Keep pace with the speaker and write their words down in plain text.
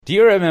Do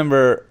you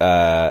remember?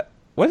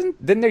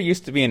 Didn't there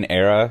used to be an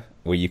era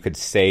where you could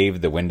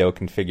save the window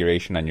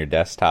configuration on your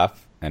desktop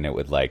and it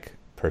would like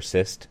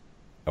persist,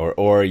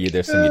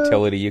 there's some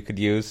utility you could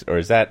use, or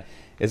is that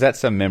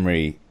some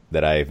memory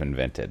that I've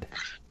invented?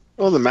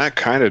 Well, the Mac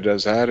kind of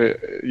does that.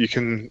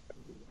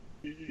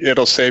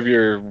 It'll save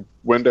your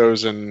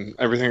Windows and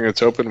everything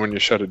that's open when you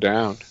shut it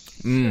down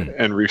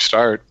and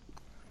restart.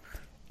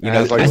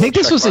 I think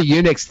this was a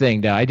Unix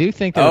thing, though. I do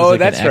think there was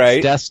that's an X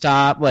right.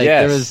 desktop. Yes.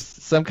 There was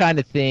some kind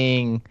of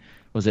thing.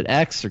 Was it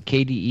X or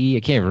KDE? I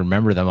can't even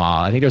remember them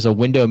all. I think there's a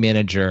window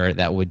manager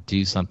that would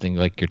do something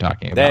like you're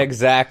talking about.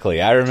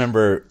 Exactly. I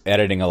remember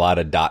editing a lot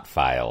of dot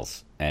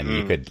files, and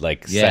you could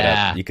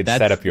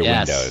set up your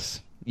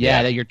Windows.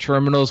 Yeah, that your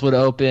terminals would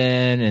open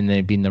and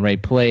they'd be in the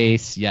right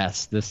place.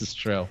 Yes, this is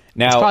true.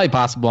 Now, it's probably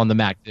possible on the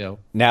Mac too.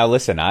 Now,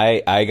 listen,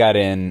 I got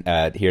in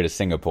here to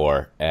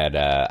Singapore at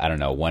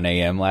 1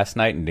 a.m. last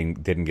night and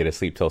didn't get to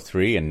sleep till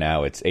 3, and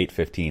now it's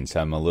 8:15.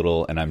 So I'm a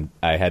little, and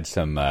I had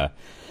some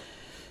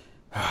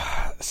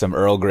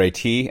Earl Grey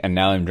tea, and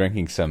now I'm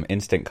drinking some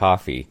instant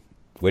coffee,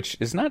 which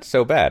is not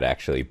so bad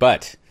actually.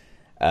 But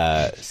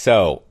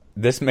so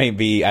this may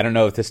be, I don't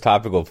know if this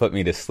topic will put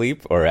me to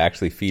sleep or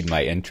actually feed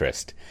my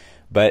interest.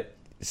 But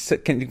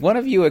can one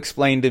of you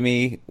explain to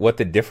me what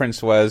the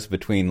difference was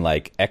between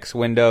like X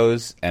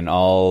Windows and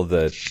all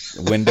the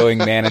windowing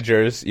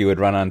managers you would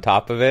run on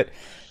top of it?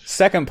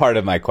 Second part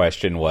of my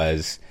question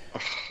was,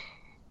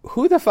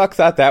 who the fuck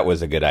thought that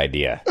was a good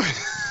idea?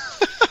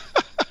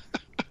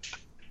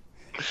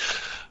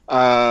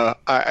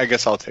 I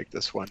guess I'll take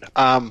this one.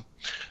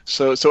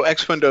 So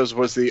X Windows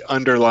was the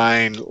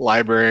underlying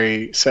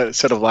library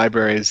set of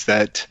libraries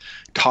that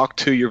talk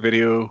to your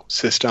video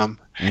system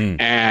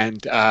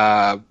and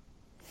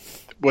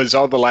was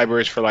all the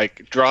libraries for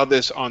like draw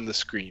this on the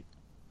screen,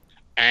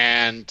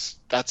 and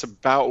that's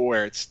about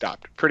where it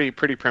stopped. Pretty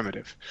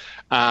primitive,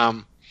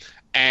 and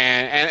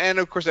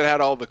of course it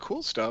had all the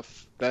cool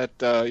stuff that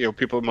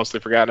people have mostly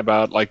forgotten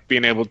about, like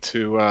being able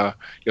to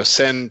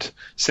send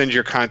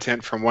your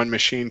content from one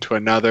machine to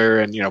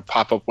another, and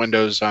pop up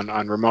windows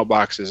on remote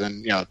boxes,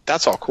 and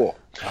that's all cool.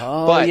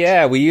 But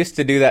yeah, we used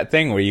to do that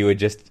thing where you would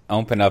just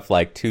open up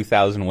like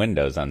 2,000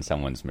 windows on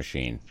someone's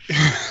machine.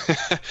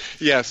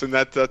 Yes, and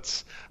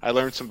that's I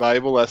learned some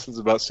valuable lessons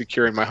about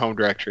securing my home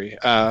directory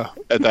at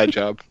that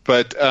job.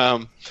 But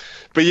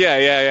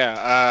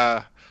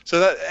yeah. So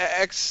that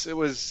X, it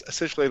was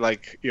essentially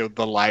like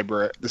the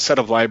library, the set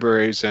of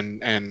libraries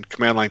and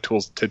command line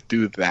tools to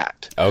do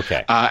that.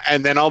 Okay.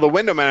 And then all the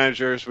window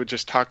managers would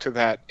just talk to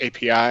that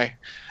API,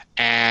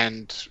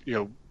 and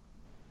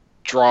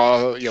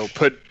draw,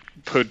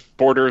 put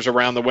borders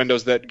around the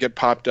windows that get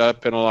popped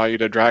up and allow you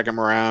to drag them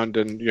around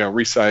and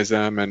resize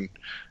them and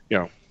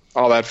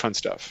all that fun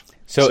stuff.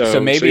 So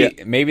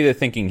maybe the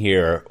thinking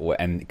here,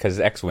 and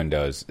because X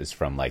Windows is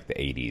from like the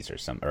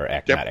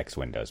 80s not X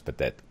Windows, but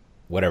that.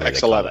 Whatever X11. They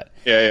call it.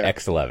 Yeah.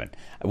 X11.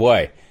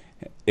 Boy,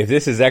 if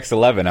this is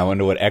X11, I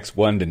wonder what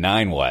X1 to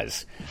 9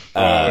 was.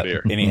 Oh,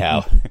 dear.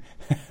 Anyhow,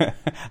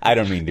 I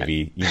don't mean to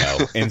be,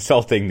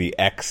 insulting the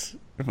X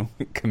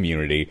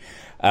community.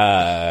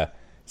 So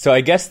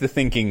I guess the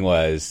thinking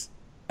was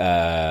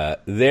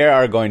there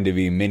are going to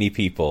be many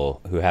people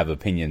who have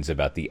opinions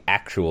about the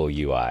actual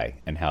UI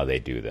and how they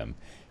do them.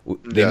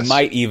 They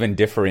might even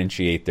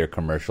differentiate their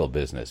commercial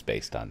business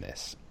based on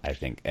this, I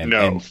think.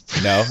 No,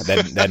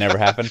 that never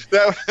happened.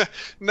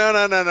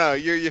 No.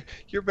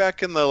 You're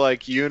back in the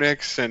like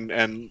Unix and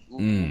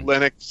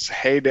Linux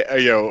heyday,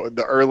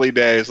 the early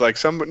days. Like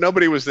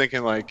nobody was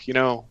thinking like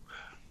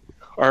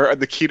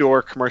the key to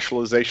our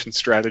commercialization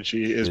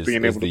strategy is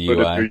being able to put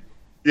UI. it.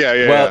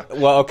 Yeah.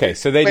 Well, okay.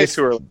 So they just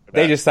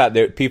thought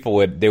that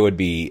there would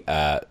be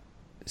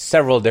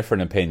several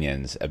different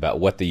opinions about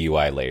what the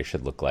UI layer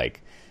should look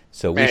like.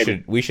 So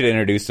we should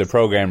introduce the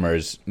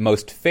programmer's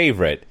most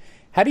favorite.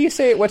 How do you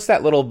say it? What's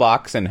that little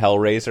box in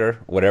Hellraiser?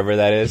 Whatever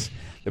that is.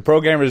 The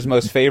programmer's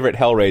most favorite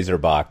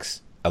Hellraiser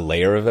box, a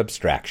layer of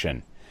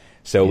abstraction.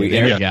 So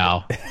there you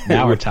go.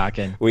 Now we're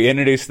talking. We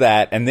introduce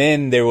that, and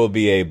then there will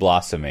be a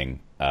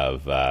blossoming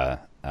of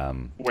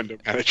window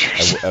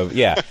managers.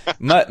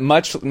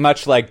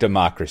 Much like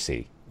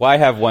democracy. Why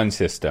have one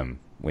system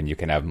when you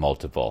can have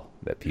multiple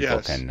that people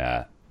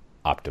can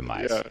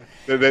optimize? Yeah.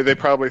 They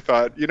probably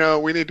thought,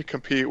 we need to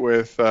compete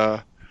with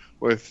the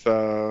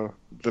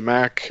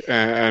Mac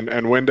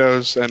and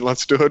Windows, and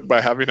let's do it by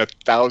having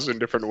 1,000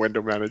 different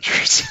window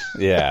managers.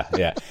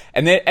 yeah.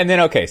 And then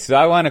okay, so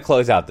I want to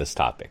close out this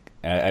topic.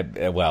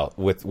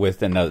 With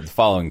the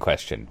following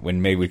question,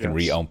 when maybe we can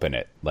reopen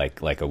it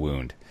like a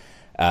wound.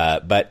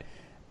 But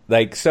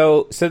like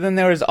so then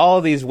there was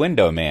all these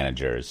window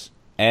managers.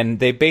 And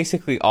they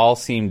basically all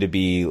seem to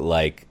be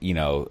like,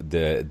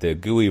 the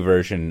GUI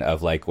version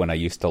of like when I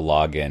used to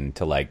log in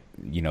to like,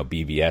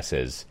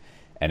 BBS's,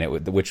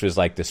 and which was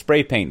like the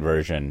spray paint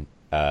version,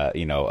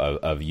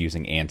 of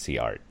using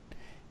ANSI art.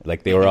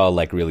 Like they were all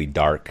like really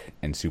dark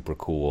and super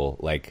cool.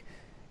 Like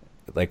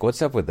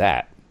what's up with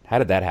that? How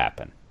did that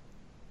happen?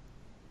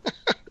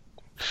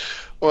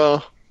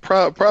 Well,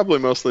 probably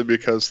mostly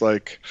because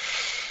like,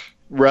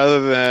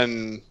 rather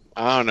than,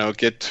 I don't know,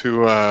 get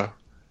to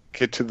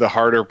the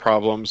harder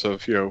problems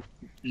of,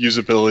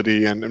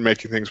 usability and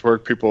making things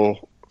work,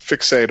 people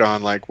fixate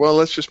on like, well,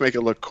 let's just make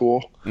it look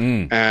cool.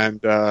 And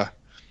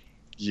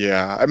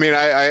yeah, I mean,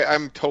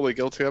 I'm totally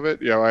guilty of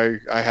it.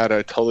 I had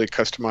a totally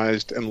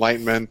customized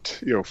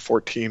Enlightenment,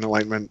 14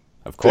 Enlightenment,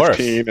 of course,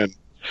 15, and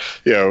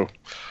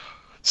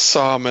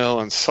Sawmill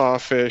and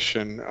Sawfish,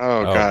 and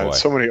god, boy.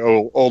 so many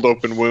old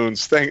open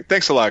wounds.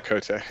 Thanks a lot,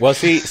 Cote. Well,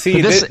 see,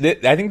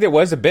 I think there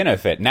was a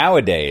benefit.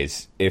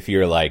 Nowadays, if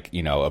you're like,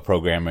 a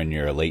programmer in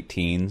your late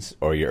teens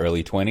or your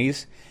early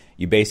 20s,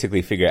 you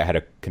basically figure out how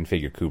to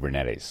configure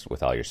Kubernetes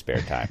with all your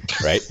spare time,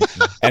 right?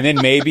 And then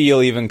maybe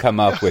you'll even come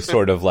up with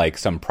sort of like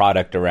some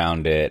product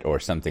around it or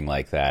something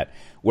like that.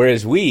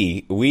 Whereas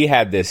we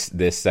had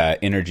this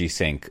energy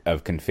sink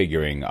of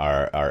configuring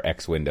our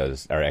X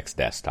Windows, our X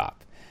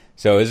desktop.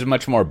 So it was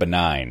much more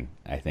benign,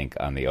 I think,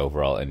 on the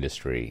overall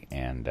industry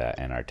and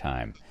our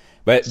time.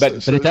 But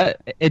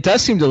it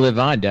does seem to live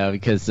on, though,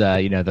 because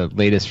the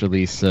latest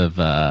release of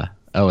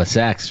OS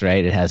X,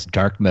 right? It has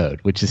dark mode,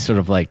 which is sort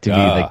of like, to me,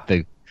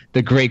 like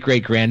the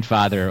great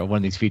grandfather of one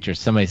of these features.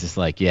 Somebody's just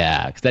like,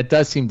 yeah, because that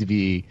does seem to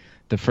be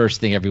the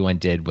first thing everyone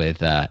did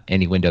with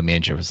any window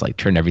manager, was like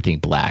turn everything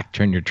black,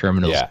 turn your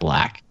terminals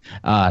black.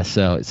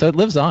 So it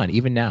lives on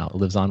even now. It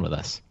lives on with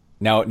us.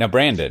 Now,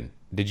 Brandon,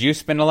 did you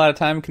spend a lot of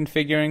time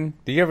configuring?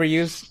 Did you ever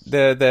use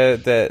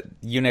the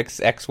Unix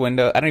X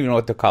window? I don't even know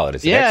what to call it.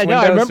 Is it X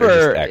Windows, I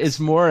remember X? it's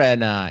more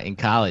in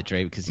college,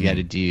 right? Because you had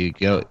to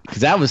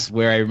because that was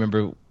where I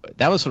remember.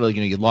 That was sort of like,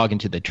 you log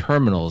into the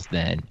terminals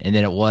then, and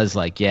then it was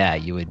like,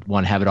 you would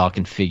want to have it all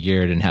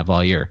configured and have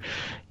all your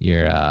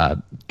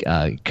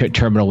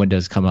terminal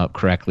windows come up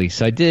correctly.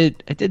 So I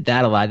did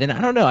that a lot. Then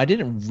I don't know, I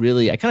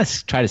kind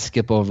of try to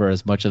skip over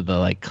as much of the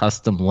like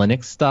custom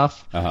Linux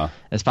stuff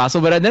as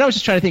possible. But then I was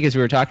just trying to think as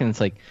we were talking, it's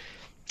like,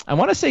 I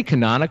want to say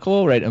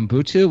Canonical, right?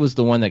 Ubuntu was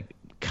the one that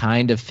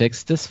kind of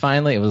fixed this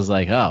finally. It was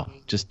like,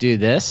 just do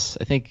this.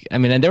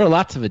 And there were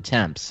lots of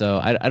attempts, so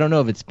I don't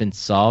know if it's been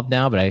solved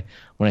now, but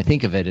when I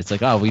think of it, it's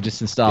like, we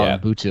just installed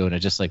Ubuntu and it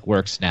just like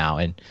works now,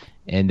 and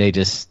they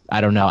just,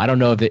 I don't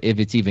know if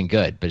it's even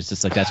good, but it's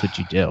just like, that's what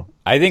you do.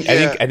 I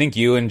think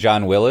you and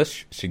John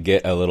Willis should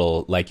get a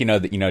little, like, John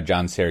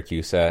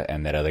Siracusa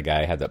and that other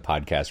guy had that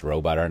podcast,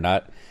 Robot or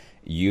Not.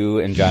 You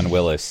and John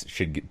Willis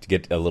should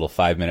get a little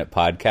 5-minute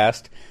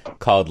podcast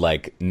called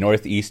like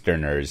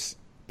Northeasterners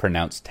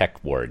Pronounce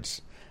Tech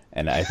Words.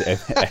 And I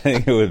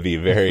think it would be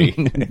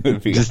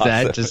just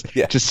awesome.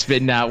 that, just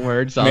spitting out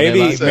words.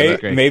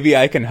 Maybe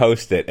I can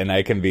host it, and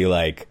I can be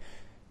like,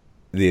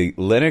 the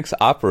Linux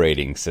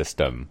operating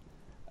system,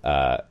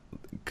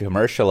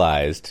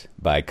 commercialized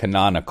by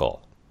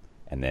Canonical,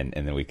 and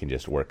then we can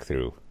just work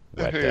through.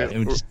 What,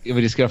 it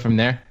would just go from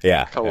there.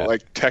 Yeah, call it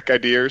like Tech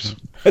Ideas.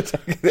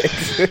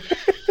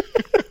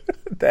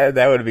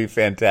 That would be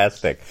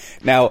fantastic.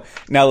 Now,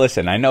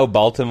 listen, I know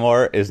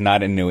Baltimore is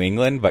not in New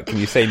England, but can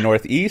you say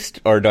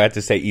Northeast, or do I have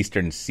to say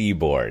Eastern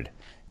Seaboard?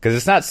 Because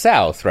it's not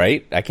South,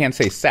 right? I can't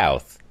say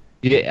South.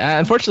 Yeah,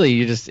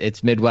 unfortunately,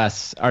 it's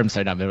Midwest. Or, I'm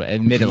sorry, not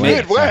Midwest.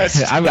 Mid-Atlantic.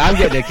 Midwest. I'm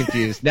getting it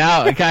confused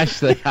now.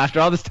 Gosh, after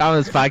all this time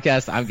on this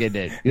podcast, I'm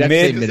getting it.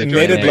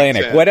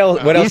 Mid-Atlantic. What else?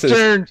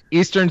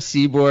 Eastern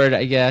Seaboard.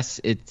 I guess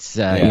it's.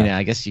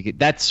 I guess you could.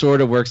 That sort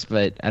of works,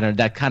 but I don't know.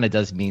 That kind of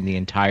does mean the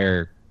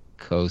entire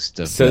coast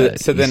of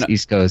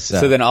East Coast.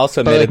 So then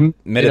also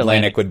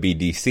Mid-Atlantic would be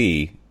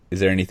DC. Is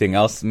there anything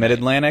else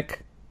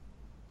Mid-Atlantic?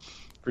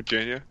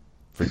 Virginia.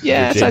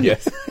 Virginia,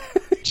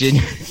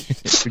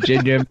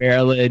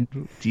 Maryland,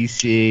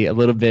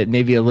 DC,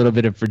 maybe a little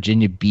bit of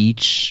Virginia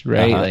Beach,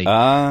 right?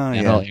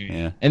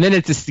 And then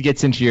it just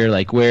gets into your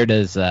like, where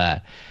does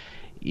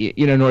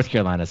North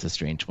Carolina's a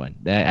strange one.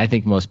 I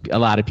think a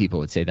lot of people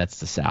would say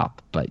that's the South,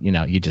 but I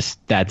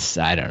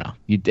don't know.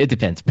 It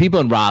depends. People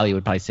in Raleigh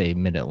would probably say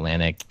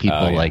Mid-Atlantic.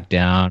 People like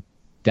down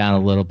a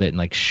little bit in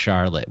like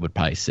Charlotte would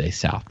probably say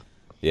South.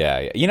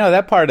 Yeah.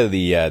 That part of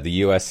the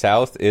U.S.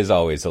 South is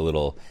always a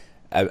little.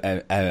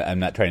 I'm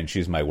not trying to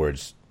choose my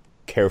words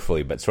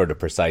carefully, but sort of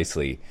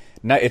precisely.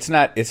 No, it's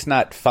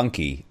not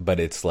funky, but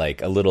it's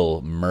like a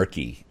little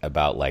murky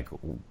about like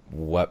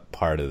what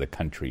part of the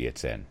country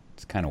it's in.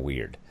 It's kind of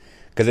weird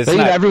because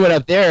everyone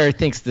up there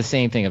thinks the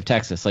same thing of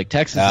Texas. Like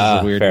Texas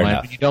is a weird one.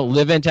 Enough. When you don't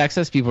live in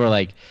Texas, people are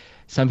like,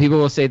 some people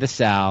will say the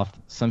South,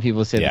 some people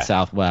will say the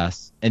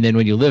Southwest, and then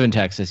when you live in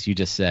Texas, you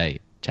just say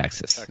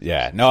Texas.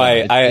 Yeah, no,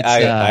 so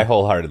I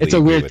wholeheartedly it's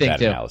a weird agree with thing that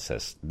too.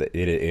 Analysis.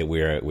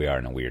 We are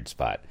in a weird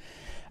spot.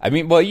 I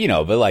mean,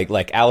 well, but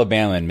like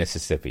Alabama and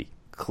Mississippi,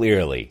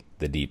 clearly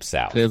the Deep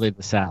South. Clearly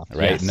the South,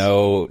 right? Yes.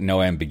 No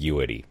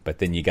ambiguity. But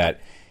then you got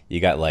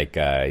like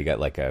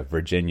a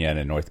Virginia and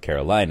a North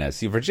Carolina.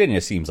 See, Virginia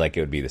seems like it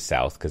would be the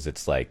South because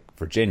it's like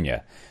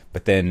Virginia.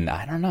 But then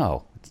I don't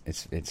know.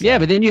 It's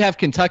but then you have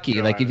Kentucky.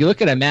 Carolina. Like if you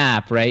look at a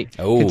map, right?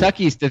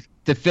 Kentucky is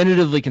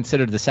definitively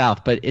considered the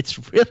South, but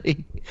it's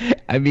really,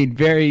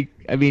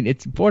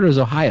 it borders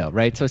Ohio,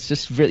 right? So it's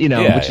just really,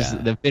 is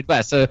the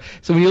Midwest. So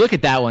when you look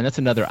at that one, that's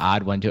another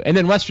odd one too. And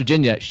then West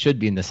Virginia should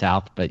be in the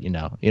South, but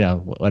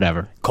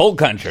whatever. Cold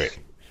country.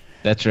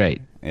 That's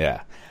right.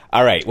 Yeah.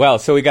 All right. Well,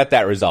 so we got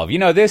that resolved.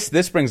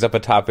 This brings up a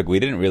topic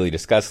we didn't really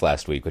discuss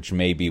last week, which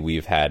maybe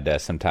we've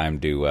had some time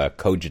to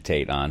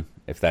cogitate on,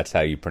 if that's how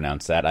you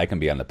pronounce that. I can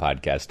be on the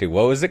podcast, too.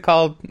 What was it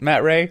called,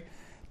 Matt Ray?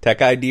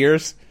 Tech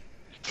Ideas?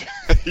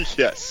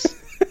 Yes.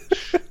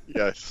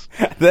 Yes.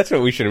 That's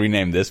what we should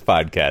rename this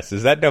podcast.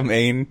 Is that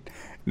domain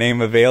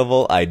name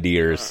available?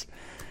 Ideas.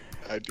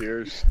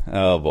 Ideas.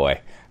 Oh,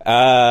 boy.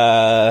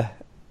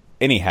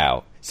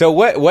 Anyhow. So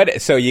what?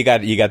 So you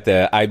got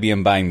the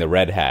IBM buying the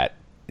Red Hat.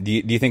 Do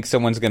you think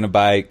someone's going to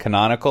buy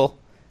Canonical?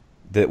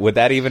 Would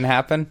that even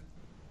happen?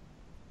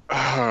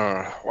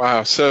 Oh,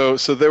 wow. So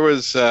there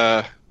was,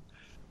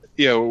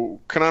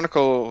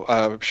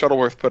 Canonical,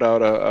 Shuttleworth put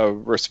out a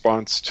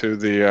response to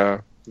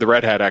the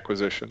Red Hat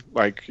acquisition.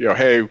 Like,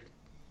 hey,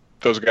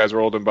 those guys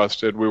were old and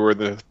busted. We were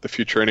the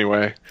future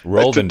anyway.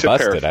 Rolled and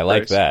busted. I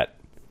like that.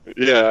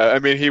 Yeah, I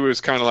mean, he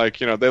was kind of like,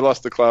 they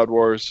lost the cloud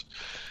wars,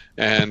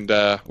 and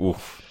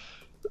oof.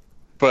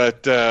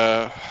 But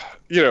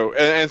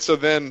and so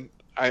then.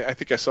 I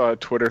think I saw a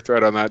Twitter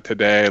thread on that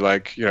today,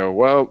 like,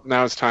 well,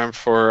 now it's time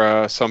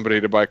for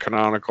somebody to buy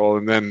Canonical,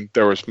 and then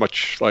there was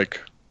much,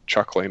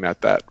 chuckling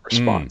at that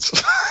response.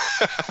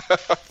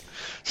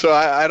 So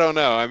I don't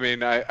know. I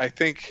mean, I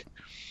think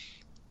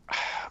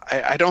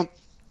I don't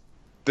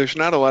 – there's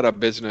not a lot of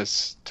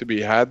business to be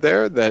had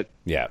there that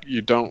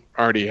you don't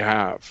already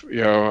have.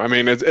 I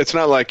mean, it's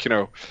not like,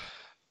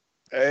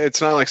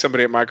 it's not like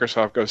somebody at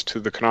Microsoft goes to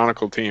the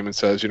Canonical team and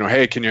says,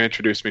 hey, can you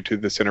introduce me to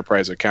this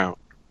enterprise account?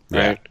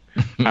 Right.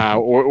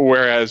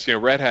 Whereas,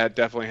 Red Hat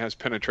definitely has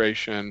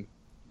penetration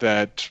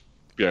that,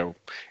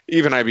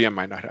 even IBM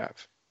might not have.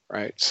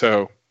 Right.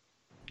 So,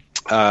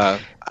 I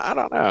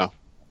don't know.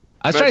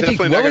 I was trying to think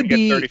what would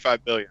be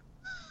 $35 billion.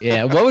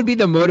 Yeah. What would be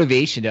the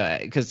motivation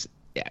because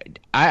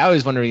I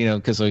always wonder,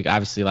 because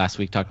obviously last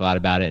week talked a lot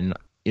about it and,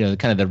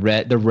 kind of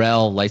the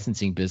RHEL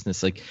licensing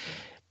business,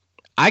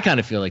 I kind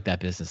of feel like that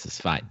business is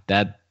fine.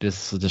 That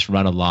business will just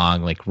run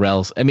along like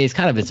RHEL's. I mean, it's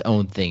kind of its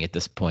own thing at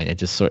this point. It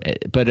just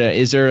but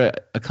is there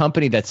a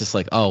company that's just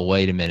like, oh,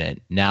 wait a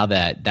minute, now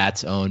that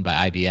that's owned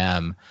by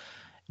IBM,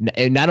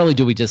 not only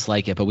do we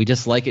dislike it, but we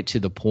dislike it to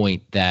the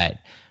point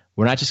that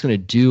we're not just going to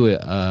do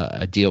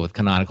a deal with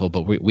Canonical,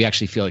 but we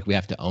actually feel like we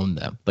have to own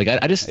them. Like it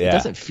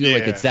doesn't feel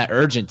like it's that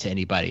urgent to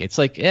anybody. It's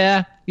like,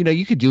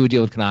 you could do a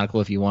deal with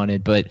Canonical if you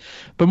wanted, but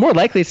more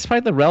likely it's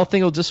probably the RHEL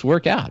thing will just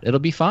work out. It'll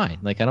be fine.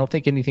 Like I don't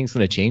think anything's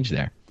going to change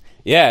there.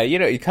 Yeah,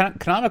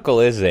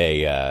 Canonical is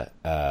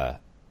I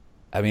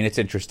mean, it's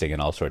interesting in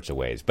all sorts of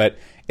ways, but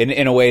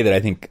in a way that I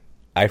think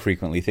I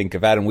frequently think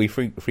about and we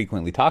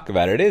frequently talk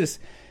about it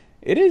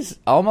is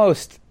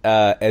almost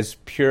as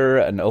pure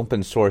an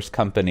open source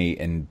company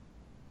in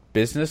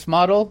business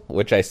model,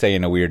 which I say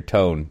in a weird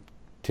tone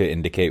to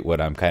indicate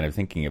what I'm kind of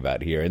thinking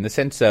about here, in the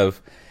sense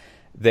of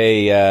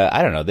they,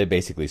 I don't know, they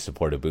basically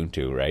support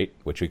Ubuntu, right?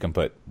 Which we can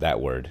put that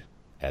word,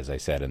 as I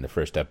said in the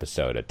first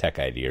episode of Tech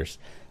Ideas.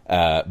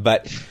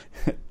 But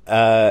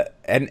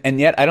and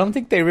yet I don't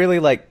think they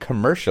really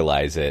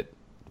commercialize it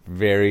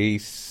very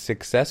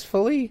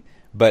successfully.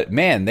 But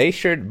man, but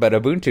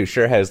Ubuntu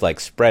sure has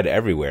spread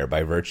everywhere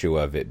by virtue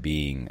of it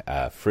being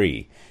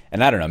free.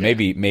 And I don't know,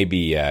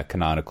 maybe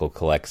Canonical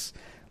collects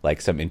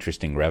some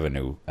interesting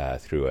revenue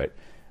through it.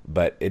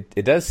 But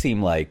it does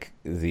seem like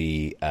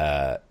the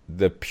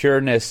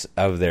pureness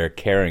of their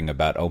caring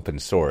about open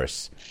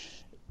source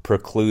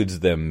precludes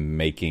them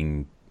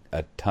making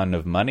a ton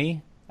of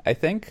money, I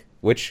think,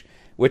 which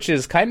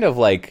is kind of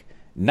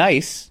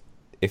nice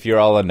if you're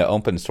all into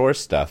open source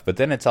stuff, but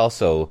then it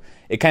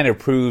kind of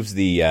proves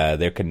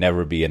there can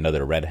never be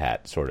another Red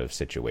Hat sort of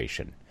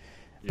situation.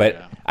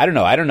 But I don't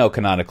know. I don't know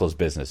Canonical's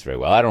business very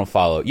well. I don't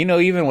follow.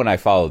 Even when I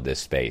followed this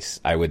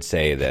space, I would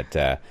say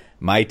that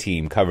my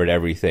team covered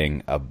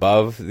everything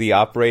above the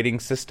operating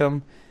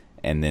system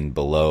and then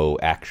below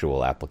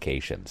actual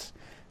applications.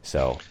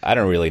 So I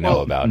don't really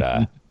know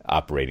about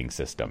operating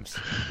systems.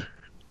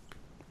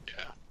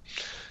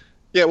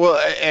 Yeah. Well,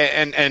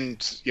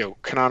 and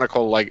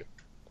Canonical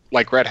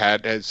like Red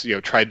Hat has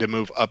tried to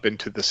move up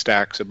into the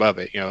stacks above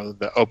it,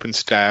 the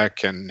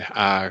OpenStack and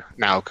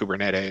now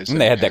Kubernetes. And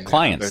they had that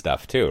client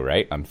stuff too,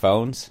 right, on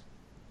phones?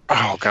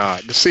 Oh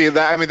God! See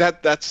that? I mean,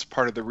 that's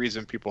part of the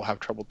reason people have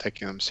trouble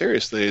taking them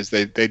seriously is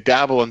they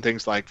dabble in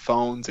things like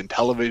phones and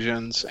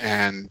televisions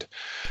and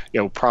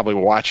probably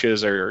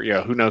watches or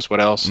who knows what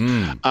else.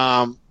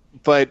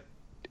 But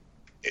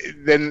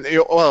then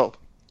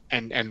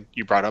And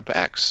you brought up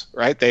X,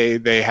 right? They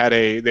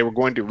were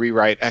going to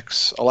rewrite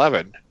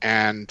X11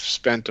 and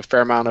spent a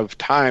fair amount of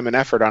time and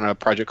effort on a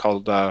project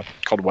called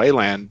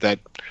Wayland that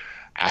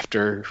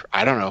after,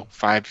 I don't know,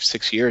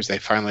 5-6 years, they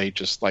finally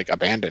just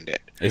abandoned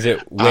it. Is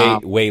it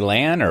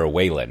Wayland or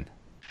Wayland?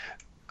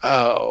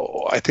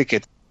 Oh, I think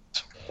it's,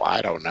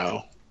 I don't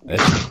know.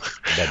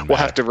 We'll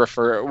have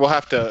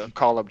to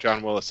call up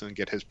John Willis and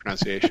get his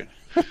pronunciation.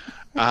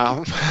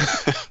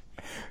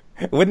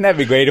 Wouldn't that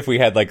be great if we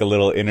had a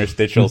little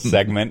interstitial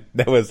segment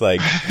that was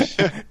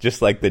just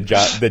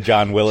the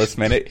John Willis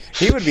minute?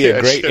 He would be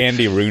a great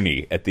Andy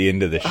Rooney at the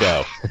end of the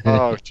show.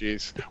 Oh,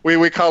 jeez.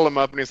 We call him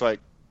up and he's like,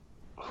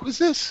 who's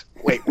this?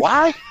 Wait,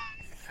 why?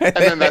 And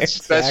then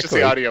that's just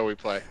the audio we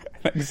play.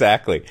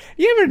 Exactly.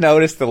 You ever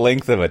notice the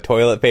length of a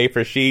toilet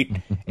paper sheet?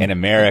 In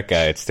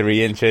America, it's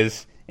 3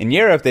 inches. In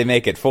Europe, they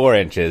make it 4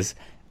 inches.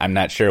 I'm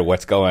not sure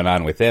what's going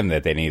on with them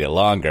that they need it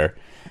longer.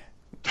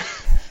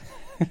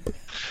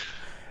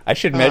 I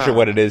should measure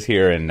what it is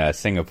here in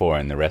Singapore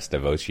and the rest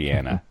of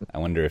Oceania. I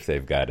wonder if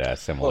they've got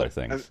similar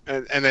things.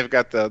 And they've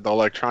got the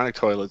electronic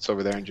toilets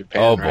over there in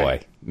Japan. Oh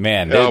right? boy,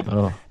 man!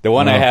 The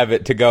one I have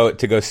it to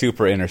go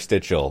super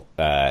interstitial,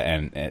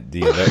 and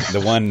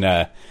the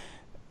one.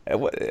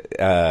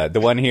 The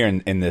one here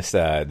in this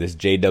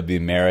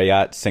JW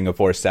Marriott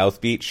Singapore South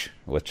Beach,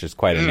 which is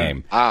quite a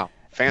name. Wow,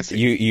 fancy!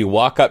 You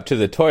walk up to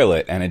the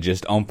toilet and it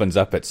just opens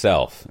up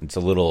itself. It's a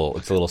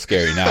little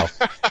scary now.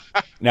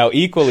 Now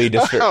equally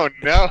disturbing. Oh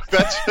no,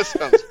 that just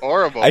sounds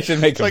horrible. I should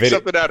make it's a like video.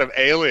 Something out of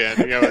Alien.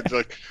 It's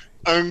like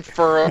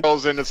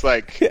unfurls and it's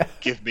like,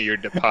 give me your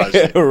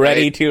deposit.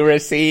 Ready right? to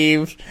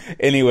receive.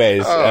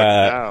 Anyways,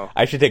 no.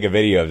 I should take a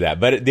video of that.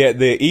 But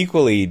the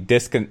equally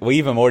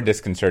even more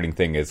disconcerting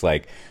thing is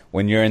like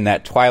when you're in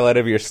that twilight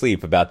of your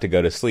sleep, about to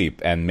go to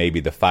sleep, and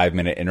maybe the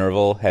 5-minute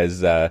interval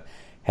has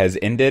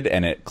ended,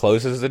 and it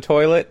closes the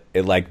toilet.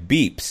 It like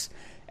beeps,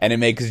 and it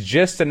makes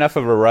just enough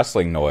of a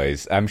rustling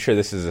noise. I'm sure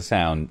this is a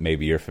sound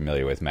maybe you're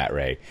familiar with, Matt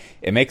Ray.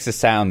 It makes a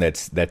sound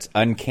that's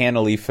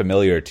uncannily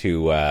familiar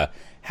to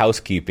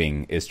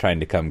housekeeping is trying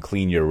to come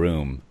clean your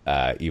room,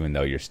 even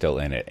though you're still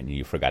in it and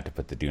you forgot to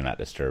put the "Do Not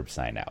Disturb"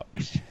 sign out.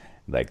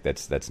 Like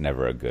that's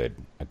never a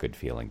good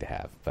feeling to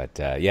have. But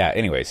yeah,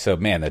 anyway, so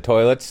man, the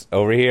toilets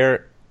over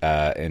here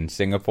in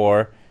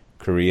Singapore,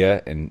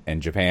 Korea,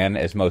 and Japan,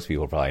 as most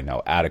people probably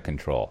know, out of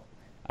control.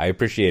 I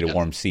appreciate a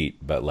warm seat,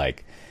 but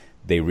like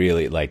they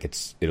really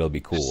it'll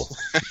be cool.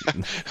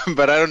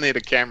 But I don't need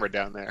a camera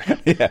down there.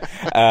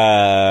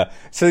 Yeah.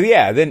 So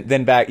yeah,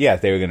 then back. Yeah,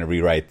 they were going to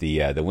rewrite the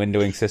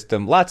windowing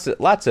system. Lots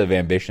of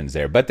ambitions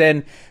there. But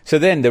then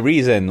the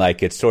reason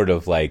it's sort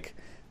of like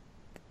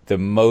the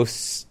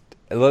most.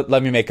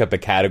 Let me make up a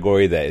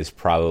category that is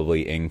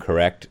probably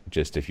incorrect.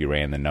 Just if you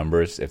ran the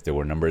numbers, if there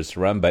were numbers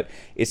to run, but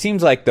it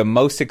seems like the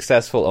most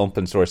successful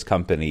open source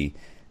company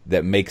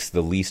that makes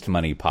the least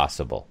money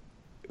possible.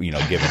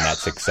 Given that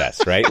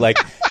success, right? Like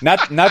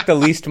not the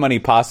least money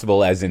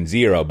possible as in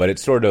zero, but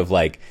it's sort of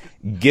like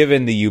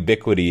given the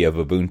ubiquity of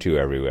Ubuntu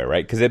everywhere,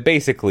 right? Because it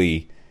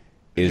basically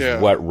is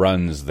what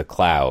runs the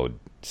cloud,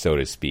 so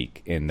to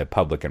speak, in the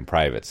public and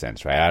private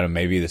sense, right? I don't know,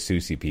 maybe the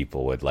SUSE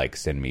people would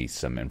send me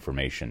some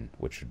information,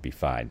 which would be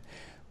fine.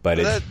 But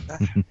it's,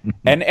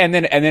 and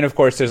then of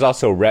course there's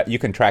also you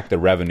can track the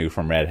revenue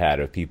from Red Hat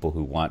of people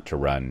who want to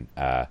run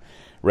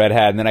Red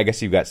Hat, and then I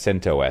guess you've got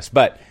CentOS,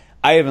 but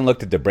I haven't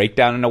looked at the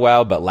breakdown in a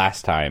while, but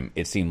last time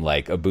it seemed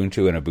like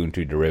Ubuntu and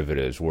Ubuntu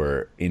derivatives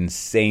were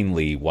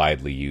insanely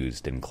widely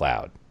used in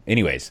cloud.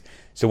 Anyways,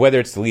 so whether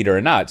it's the leader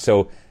or not,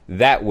 so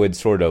that would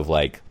sort of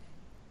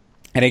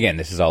and again,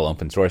 this is all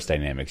open source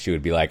dynamics. You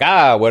would be like,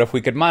 what if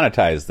we could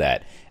monetize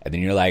that? And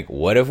then you're like,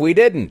 what if we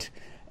didn't?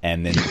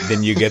 And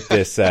then you get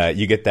this,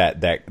 you get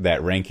that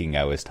ranking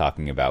I was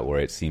talking about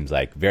where it seems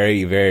like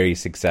very, very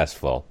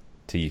successful,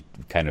 to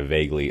kind of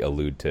vaguely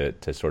allude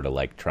to sort of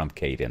like Trump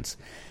cadence.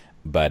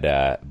 But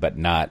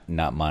not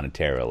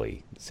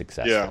monetarily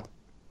successful.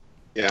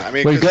 Yeah. I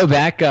mean, we go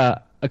back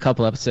a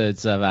couple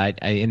episodes of I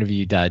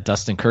interviewed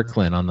Dustin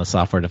Kirkland on the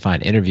Software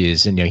Defined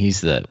Interviews, and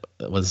he's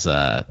was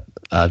a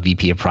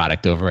VP of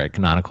product over at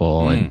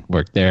Canonical and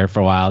worked there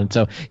for a while, and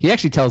so he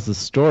actually tells the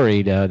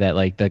story though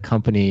that the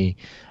company.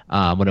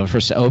 When it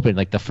first opened,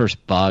 the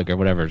first bug or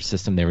whatever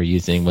system they were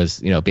using was,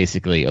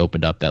 basically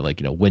opened up that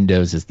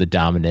Windows is the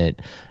dominant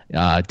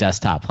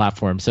desktop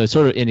platform. So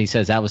sort of, and he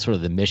says that was sort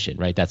of the mission,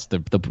 right? That's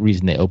the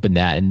reason they opened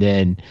that. And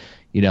then,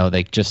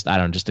 they just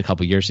a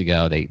couple years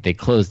ago, they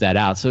closed that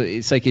out. So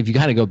it's like if you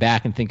kind of go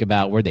back and think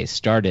about where they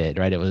started,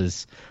 right? It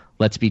was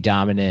let's be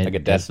dominant, like a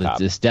desktop.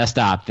 This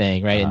desktop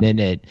thing, right? Uh-huh.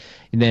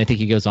 And then I think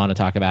he goes on to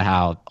talk about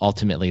how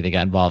ultimately they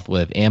got involved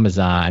with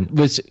Amazon,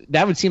 which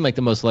that would seem like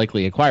the most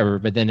likely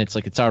acquirer, but then it's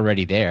like it's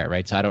already there,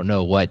 right? So I don't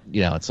know what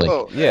it's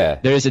like.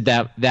 There is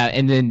that,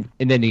 and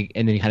then he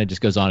kind of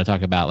just goes on to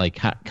talk about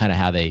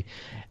how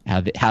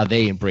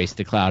they embrace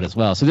the cloud as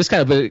well. So this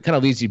kind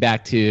of leads you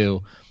back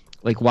to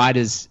why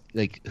does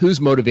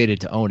who's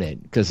motivated to own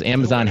it? Because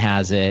Amazon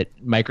has it,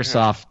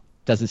 Microsoft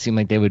doesn't seem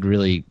like they would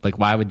really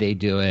why would they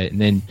do it? And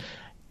then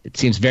it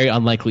seems very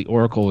unlikely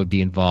Oracle would be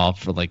involved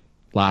for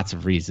lots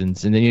of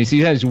reasons. And then you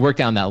kind of work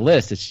down that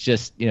list. It's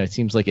just it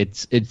seems like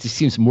it just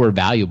seems more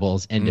valuable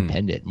as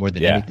independent more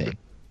than anything.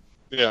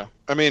 Yeah,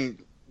 I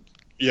mean,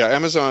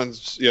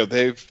 Amazon's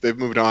they've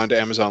moved on to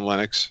Amazon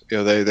Linux.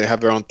 They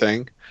have their own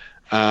thing,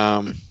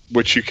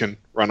 which you can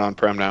run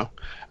on-prem now.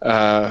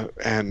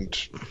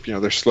 And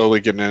they're slowly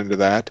getting into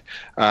that.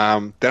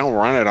 They don't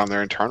run it on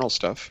their internal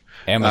stuff.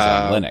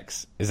 Amazon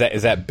Linux is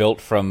that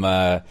built from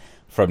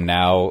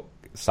now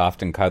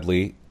soft and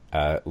cuddly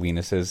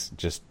Linus's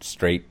just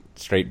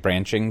straight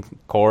branching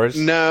cores?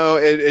 No,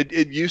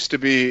 it used to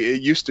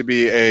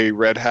be a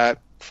Red Hat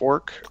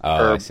fork.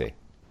 I see.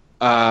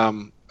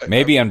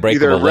 Maybe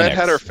Unbreakable either Red Linux.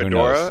 Hat or Who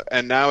knows? Fedora,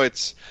 and now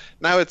it's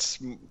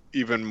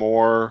even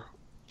more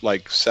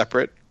like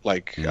separate,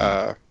 like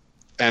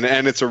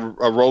and it's a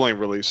rolling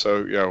release.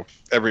 So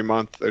every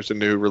month there's a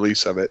new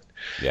release of it.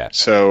 Yeah.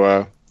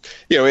 So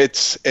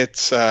it's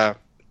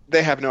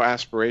they have no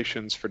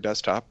aspirations for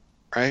desktop,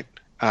 right?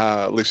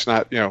 At least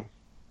not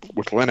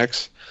with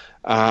Linux.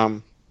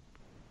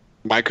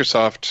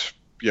 Microsoft,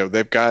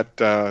 they've got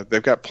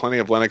plenty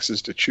of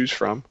Linuxes to choose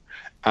from,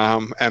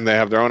 and they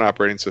have their own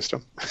operating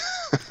system.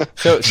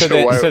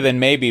 So then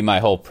maybe my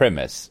whole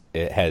premise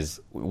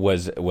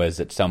was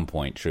at some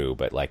point true,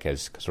 but like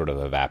has sort of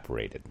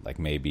evaporated. Like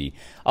maybe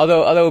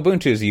although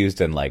Ubuntu is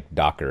used in like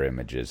Docker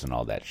images and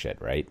all that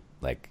shit, right?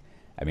 Like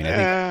I mean, I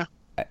think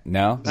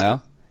no.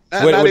 Not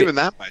What even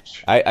that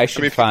much. I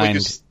should find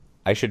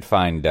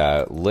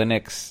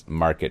Linux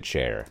market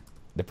share.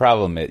 The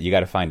problem is you got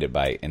to find it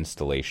by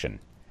installation,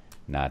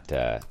 not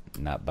by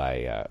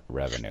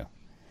revenue.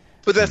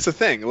 But that's the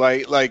thing,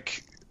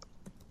 like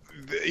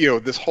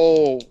this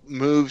whole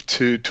move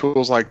to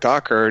tools like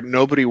Docker.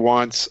 Nobody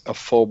wants a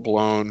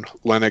full-blown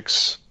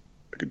Linux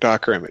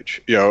Docker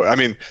image. I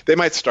mean, they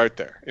might start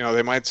there.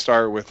 They might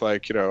start with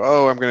like,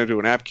 oh, I'm going to do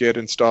an apt-get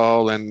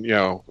install, and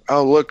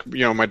oh look,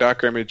 my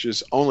Docker image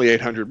is only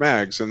 800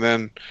 megs, and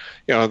then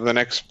the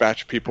next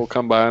batch of people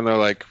come by and they're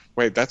like,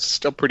 wait, that's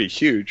still pretty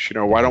huge.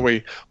 Why don't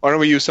we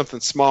use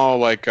something small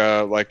like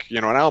an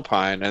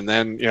Alpine, and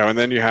then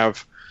you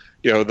have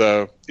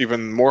the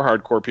even more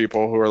hardcore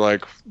people who are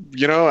like,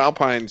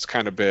 Alpine's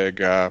kind of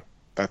big.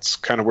 That's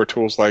kind of where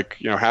tools like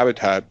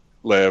Habitat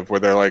live, where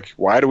they're like,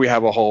 why do we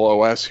have a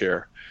whole OS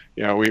here?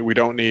 We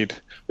don't need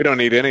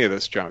any of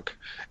this junk.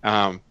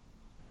 I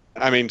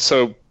mean,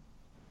 so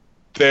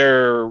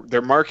their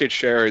market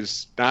share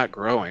is not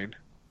growing.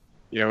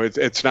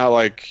 It's not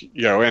like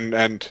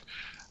and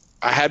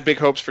I had big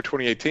hopes for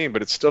 2018,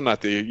 but it's still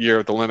not the year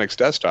of the Linux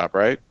desktop,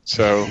 right?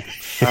 So.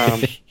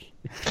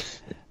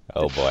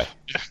 Oh boy.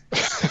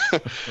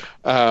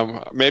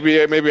 Maybe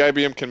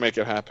IBM can make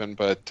it happen,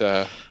 but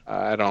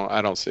I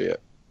don't see it.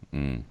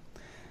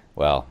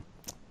 Well,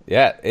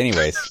 yeah.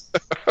 Anyways,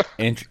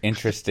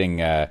 interesting.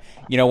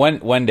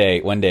 One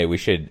day we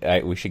should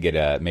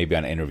get maybe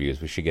on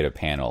interviews we should get a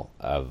panel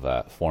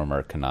of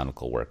former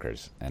Canonical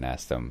workers and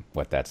ask them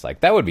what that's like.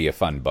 That would be a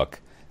fun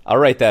book. I'll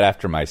write that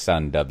after my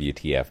son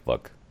WTF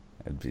book.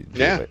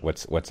 Yeah.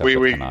 What's up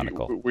with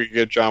Canonical? We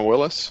get John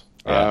Willis.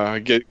 Yeah.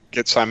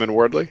 Get Simon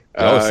Wardley.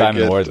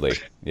 Simon Wardley.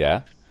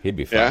 Yeah, he'd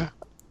be fun.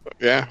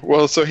 Yeah.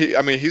 Well, so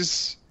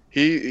he's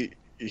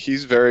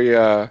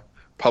very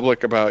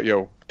public about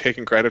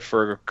taking credit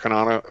for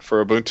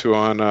Ubuntu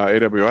on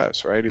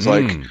AWS. Right? He's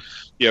like,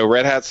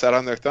 Red Hat sat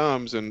on their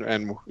thumbs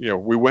and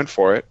we went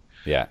for it.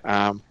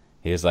 Yeah.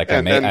 He was like, I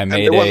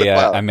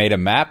made a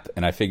map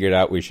and I figured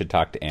out we should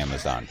talk to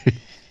Amazon.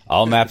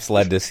 All maps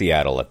led to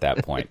Seattle at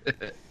that point.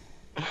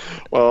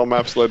 Well,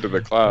 maps led to the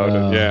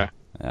cloud. Yeah.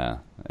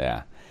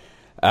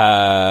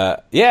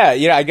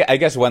 I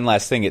guess one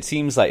last thing. It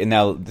seems like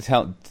now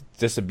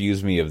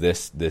disabuse me of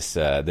this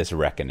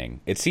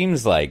reckoning. It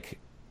seems like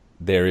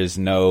there is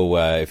no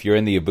if you're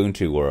in the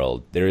Ubuntu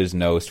world, there is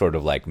no sort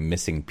of like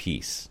missing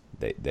piece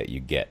that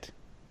you get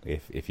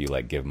if you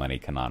like give money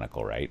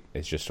Canonical, right?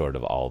 It's just sort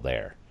of all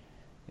there.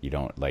 You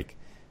don't like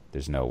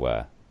there's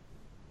no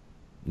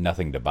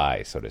nothing to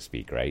buy, so to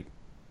speak, right?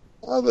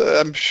 Well,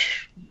 they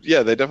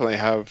definitely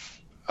have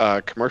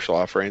commercial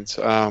offerings,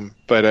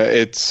 but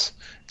it's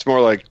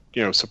more like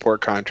support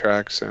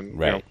contracts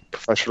and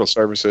professional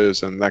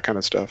services and that kind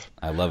of stuff.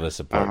 I love a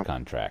support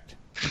contract.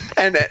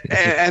 And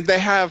they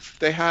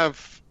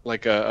have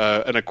like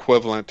an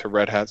equivalent to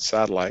Red Hat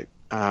Satellite.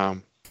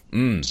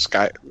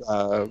 Sky.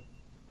 I'm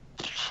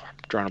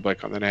drawing a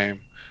blank on the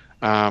name.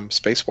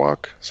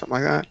 Spacewalk,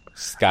 something like that.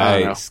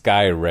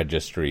 Sky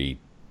Registry.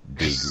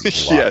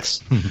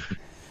 Yes.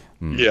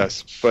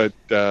 Yes, but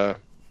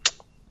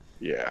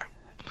yeah.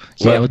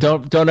 So, well,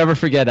 don't ever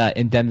forget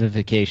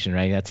indemnification,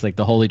 right? That's like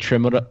the holy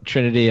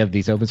trinity of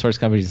these open source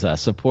companies: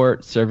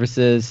 support,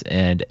 services,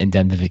 and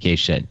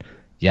indemnification.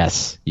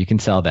 Yes, you can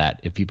sell that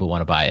if people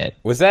want to buy it.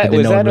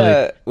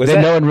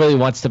 No one really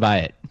wants to buy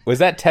it. Was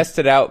that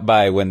tested out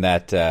by when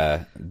that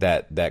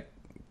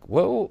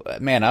whoa,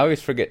 man, I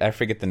always forget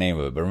the name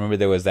of it, but remember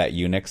there was that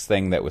Unix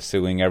thing that was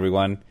suing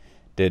everyone?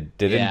 Did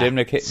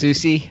indemnification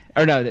SUSE?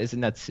 Or no,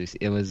 isn't that SUSE?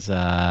 It was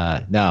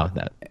no.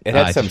 It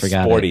had some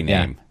sporty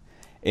name. Yeah.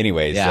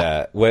 Anyways, did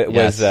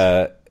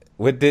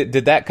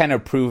that kind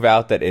of prove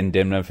out that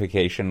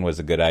indemnification was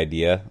a good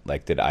idea?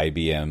 Like, did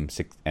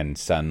IBM and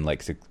Sun,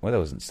 that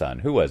wasn't Sun.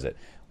 Who was it?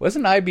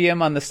 Wasn't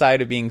IBM on the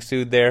side of being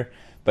sued there?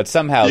 But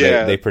somehow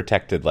they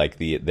protected like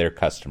their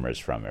customers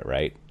from it,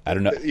 right? I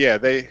don't know. Yeah,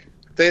 they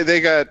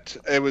got,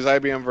 it was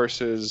IBM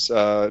versus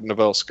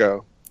Novell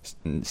SCO.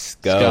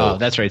 SCO.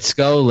 That's right.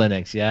 SCO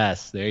Linux.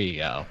 Yes, there you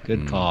go.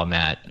 Good call,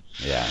 Matt.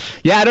 Yeah.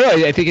 Yeah, I don't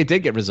know. I think it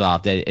did get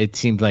resolved. It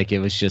seemed like it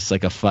was just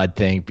like a FUD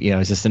thing. You know, it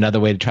was just another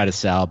way to try to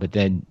sell. But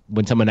then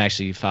when someone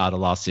actually filed a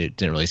lawsuit, it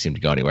didn't really seem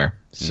to go anywhere.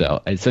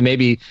 So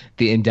maybe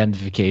the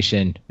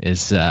indemnification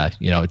is,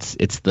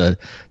 it's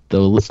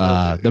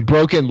the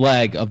broken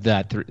leg of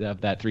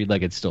that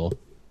three-legged stool.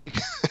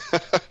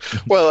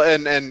 Well,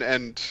 and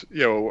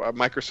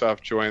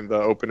Microsoft joined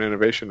the Open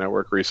Innovation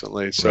Network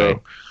recently. So right.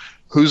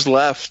 Who's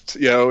left?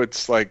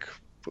 It's like,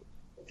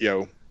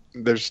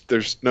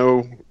 there's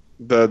no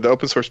the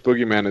open source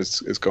boogeyman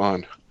is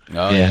gone.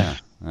 Oh yeah.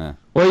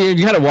 Well,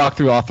 you got to walk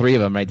through all three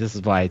of them, right? This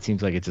is why it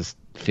seems like it's just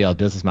failed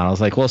business model.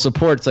 It's like, well,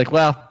 support. It's like,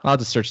 well, I'll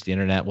just search the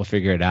internet. We'll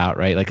figure it out,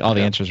 right? Like all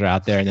the answers are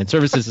out there. And then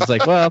services is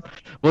like, well,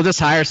 we'll just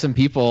hire some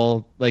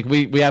people. Like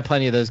we have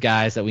plenty of those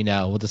guys that we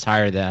know. We'll just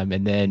hire them.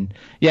 And then,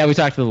 we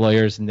talk to the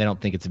lawyers and they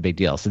don't think it's a big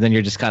deal. So then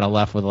you're just kind of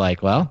left with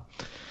like, well,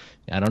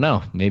 I don't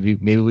know. Maybe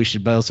we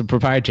should build some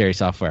proprietary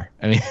software.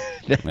 I mean,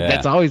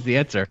 that's always the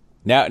answer.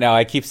 Now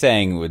I keep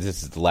saying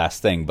this is the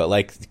last thing, but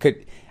like,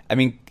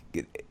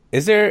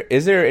 is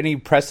there any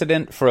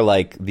precedent for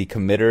like the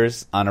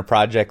committers on a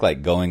project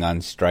like going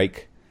on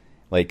strike?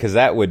 Like, because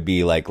that would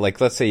be like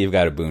let's say you've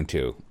got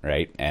Ubuntu,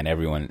 right? And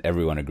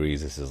everyone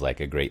agrees this is like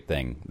a great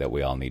thing that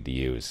we all need to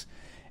use,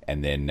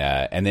 and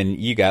then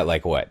you got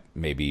like what,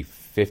 maybe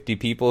 50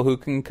 people who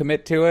can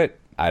commit to it.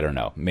 I don't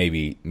know,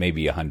 maybe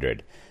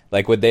 100.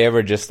 Like, would they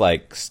ever just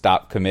like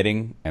stop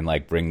committing and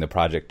like bring the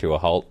project to a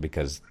halt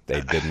because they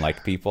didn't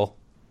like people?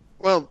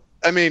 Well,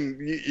 I mean,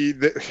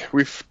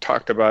 we've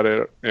talked about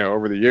it,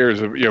 over the years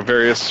of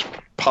various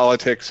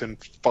politics and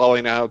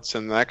falling outs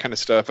and that kind of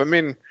stuff. I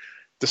mean,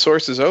 the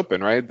source is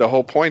open, right? The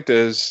whole point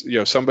is,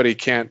 somebody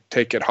can't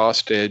take it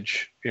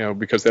hostage,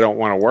 because they don't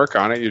want to work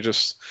on it. You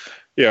just,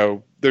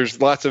 there's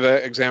lots of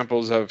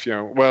examples of,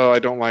 well, I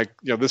don't like,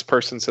 this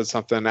person said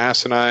something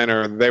asinine,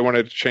 or they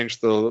wanted to change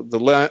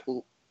the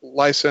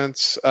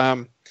license.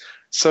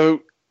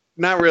 So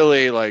not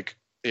really like,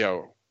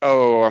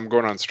 oh, I'm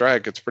going on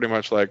strike. It's pretty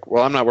much like,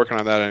 well, I'm not working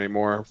on that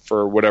anymore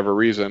for whatever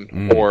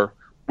reason, or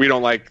we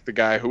don't like the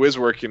guy who is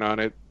working on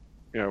it,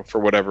 for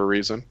whatever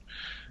reason.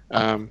 Or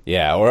I'm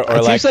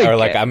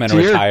going to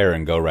retire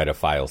and go write a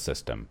file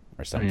system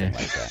or something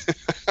like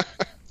that.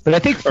 But I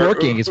think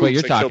forking is what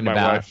you're talking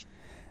about.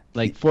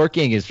 Like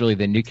forking is really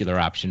the nuclear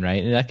option,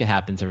 right? And that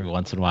happens every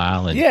once in a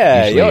while, and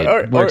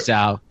it works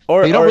out.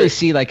 But you don't really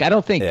see I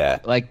don't think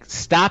like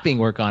stopping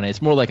work on it.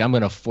 It's more like I'm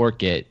going to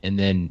fork it, and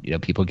then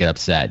people get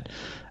upset,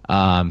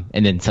 and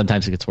then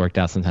sometimes it gets worked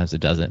out, sometimes it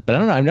doesn't. But I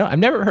don't know. I've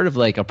never heard of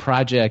like a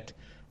project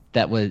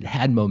that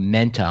had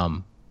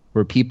momentum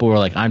where people were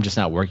like, I'm just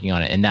not working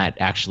on it, and that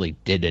actually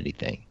did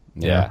anything.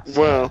 Yeah.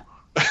 Well,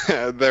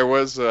 there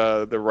was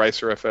the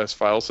RicerFS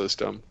file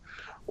system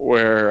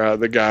where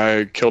the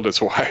guy killed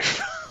his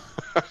wife.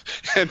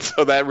 And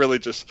so that really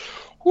just,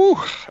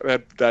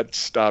 that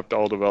stopped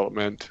all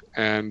development,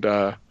 and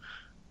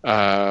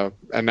now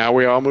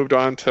we all moved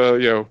on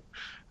to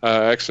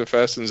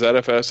XFS and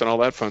ZFS and all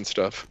that fun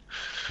stuff.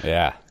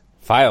 Yeah,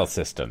 file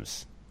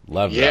systems,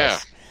 love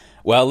those.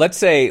 Well, let's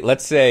say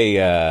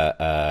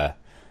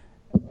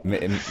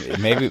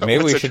maybe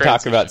we should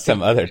talk about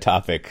some other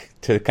topic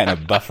to kind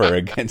of buffer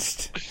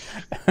against.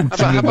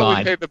 How about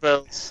we pay the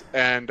bills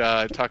and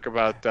talk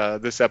about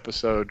this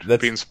episode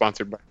being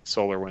sponsored by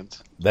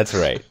SolarWinds? That's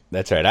right.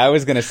 I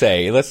was going to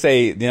say, let's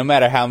say no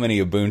matter how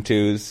many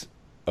Ubuntus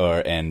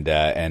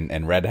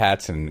and Red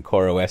Hats and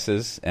Core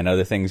OSs and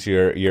other things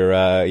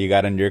you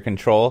got under your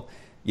control,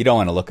 you don't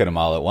want to look at them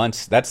all at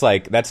once. That's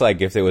like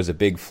if there was a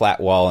big flat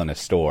wall in a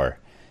store,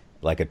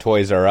 like a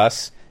Toys R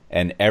Us,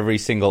 and every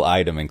single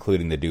item,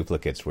 including the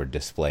duplicates, were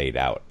displayed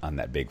out on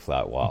that big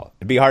flat wall.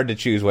 It'd be hard to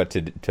choose what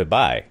to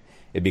buy.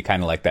 It'd be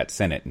kind of like that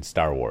Senate in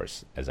Star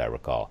Wars, as I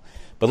recall.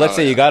 But let's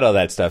say you got all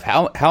that stuff.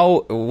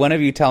 How one of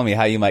you tell me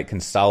how you might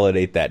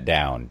consolidate that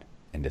down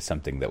into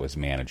something that was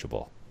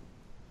manageable.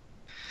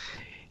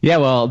 Yeah,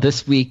 well,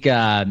 this week,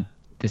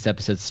 this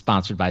episode is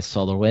sponsored by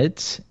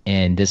SolarWinds,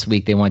 and this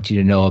week they want you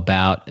to know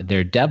about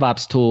their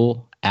DevOps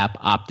tool,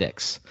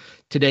 AppOptics.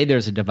 Today,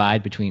 there's a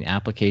divide between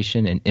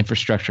application and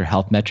infrastructure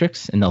health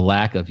metrics and the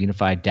lack of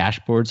unified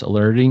dashboards,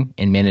 alerting,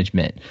 and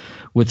management.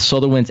 With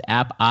SolarWinds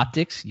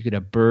AppOptics, you get a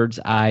bird's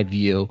eye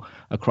view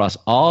across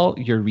all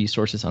your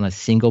resources on a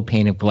single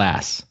pane of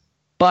glass,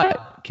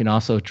 but can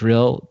also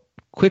drill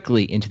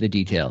quickly into the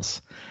details.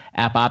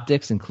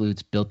 AppOptics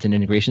includes built-in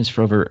integrations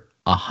for over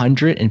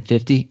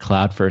 150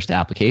 cloud-first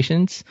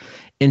applications,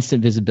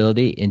 instant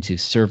visibility into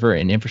server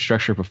and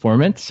infrastructure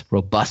performance,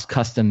 robust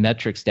custom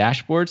metrics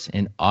dashboards,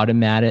 and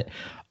automated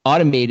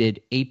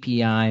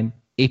APM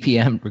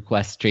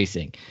request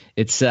tracing.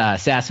 It's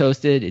SaaS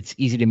hosted, it's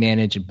easy to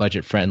manage, and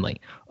budget friendly.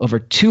 Over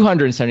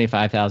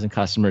 275,000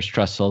 customers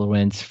trust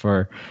SolarWinds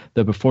for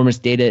the performance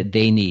data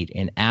they need,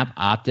 and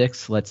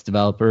AppOptics lets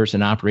developers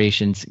and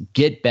operations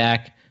get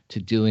back to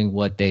doing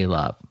what they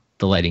love,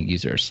 delighting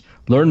users.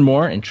 Learn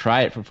more and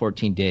try it for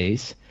 14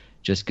 days.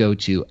 Just go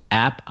to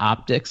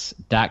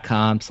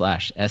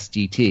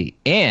appoptics.com/SDT.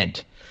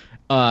 And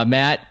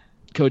Matt,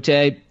 Cote,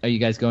 are you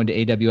guys going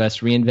to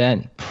AWS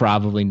reInvent?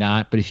 Probably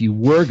not. But if you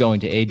were going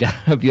to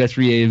AWS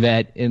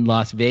reInvent in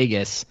Las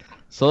Vegas,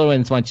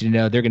 SolarWinds wants you to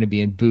know they're going to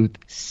be in booth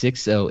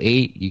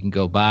 608. You can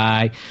go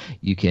by.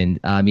 You can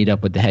meet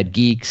up with the head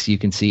geeks. You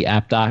can see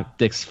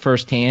AppOptics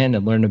firsthand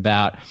and learn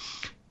about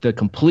the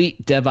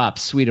complete DevOps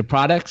suite of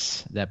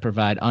products that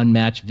provide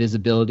unmatched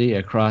visibility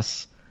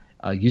across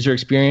user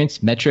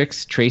experience,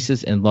 metrics,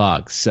 traces, and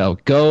logs. So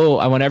go.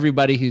 I want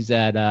everybody who's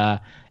at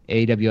AWS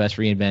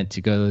reInvent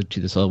to go to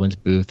the SolarWinds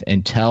booth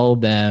and tell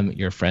them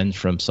your friends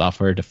from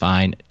Software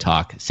Defined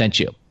Talk sent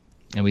you.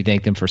 And we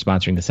thank them for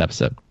sponsoring this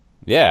episode.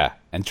 Yeah,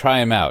 and try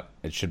them out.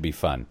 It should be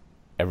fun.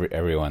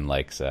 Everyone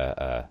likes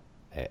a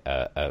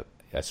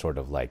sort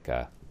of like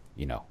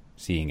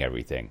seeing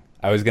everything.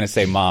 I was going to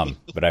say mom,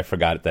 but I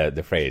forgot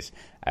the phrase.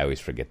 I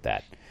always forget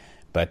that.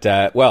 But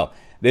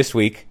this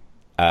week,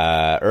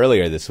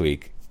 earlier this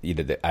week,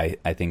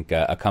 I think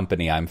a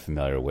company I'm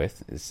familiar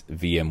with is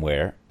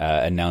VMware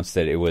announced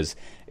that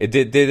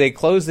did they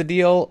close the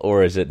deal,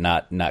 or is it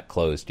not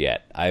closed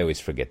yet? I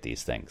always forget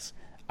these things.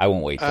 I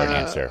won't wait for an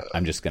answer.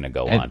 I'm just going to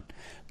go on.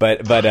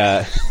 But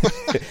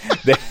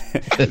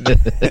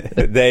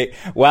they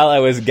while I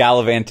was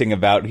gallivanting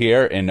about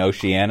here in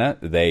Oceania,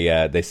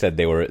 they said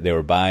they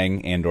were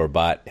buying and or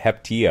bought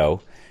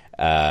Heptio,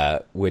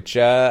 which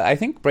I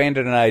think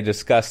Brandon and I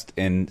discussed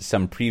in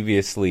some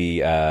previously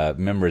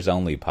members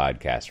only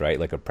podcasts, right?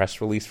 Like a press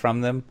release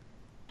from them.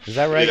 Is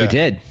that right? We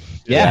did.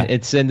 Yeah,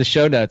 it's in the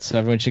show notes. So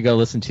everyone should go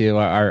listen to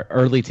our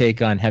early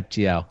take on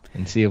Heptio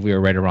and see if we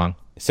were right or wrong.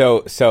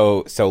 So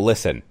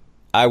listen,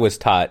 I was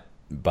taught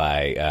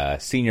by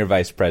Senior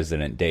Vice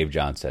President Dave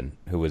Johnson,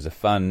 who was a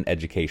fun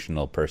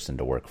educational person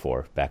to work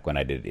for back when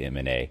I did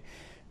M&A,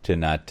 to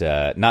not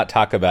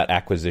talk about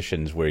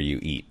acquisitions where you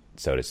eat,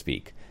 so to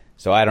speak.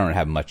 So I don't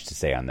have much to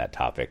say on that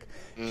topic,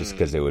 just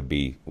because it would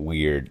be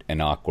weird and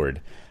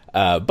awkward.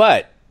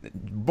 But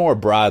more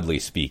broadly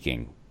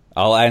speaking,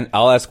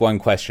 I'll ask one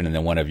question, and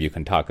then one of you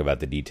can talk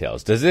about the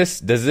details. Does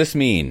this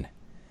mean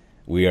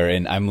we are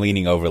in? I'm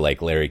leaning over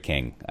like Larry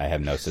King. I have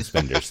no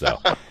suspenders though.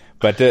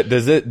 But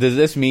does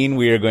this mean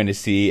we are going to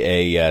see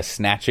a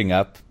snatching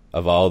up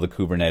of all the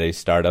Kubernetes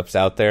startups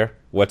out there?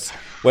 What's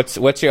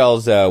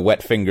y'all's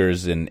wet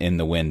fingers in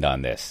the wind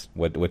on this?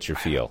 What's your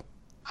feel?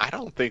 I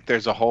don't think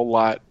there's a whole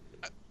lot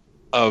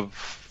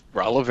of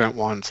relevant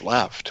ones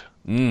left.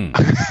 I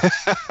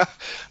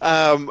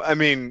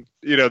mean,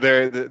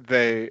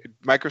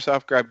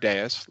 Microsoft grabbed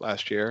Deis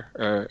last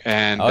year,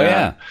 and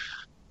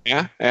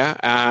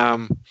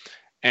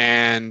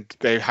and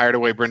they hired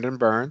away Brendan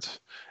Burns.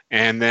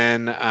 And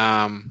then,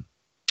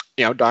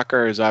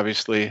 Docker is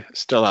obviously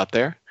still out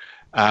there.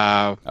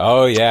 That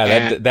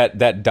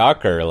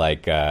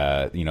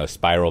Docker,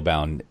 spiral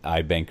bound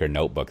iBanker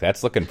notebook.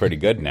 That's looking pretty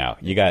good now.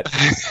 You got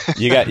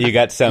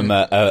some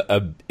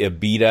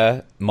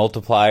beta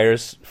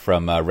multipliers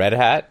from Red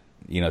Hat.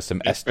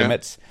 Some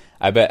estimates. Yeah.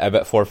 I bet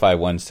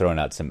 451's throwing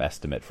out some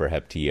estimate for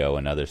Heptio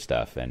and other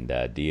stuff, and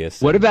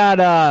Deis. What about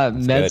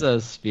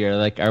Mesosphere?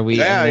 Like, are we?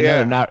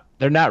 They're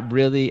not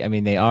really. I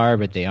mean, they are,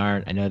 but they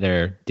aren't. I know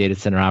they're data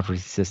center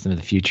operating system of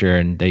the future,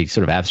 and they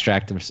sort of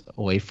abstract them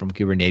away from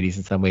Kubernetes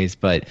in some ways.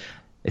 But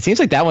it seems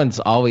like that one's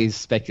always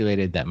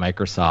speculated that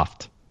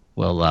Microsoft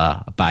will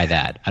buy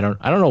that. I don't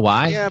know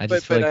why. Yeah, I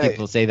just feel like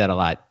people say that a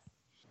lot.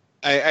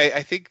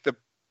 I think the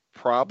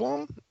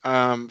problem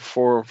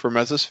for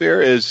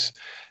Mesosphere is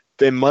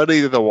they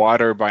muddy the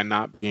water by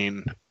not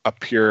being a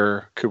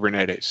pure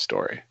Kubernetes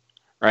story,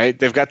 right?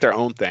 They've got their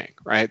own thing,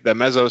 right? The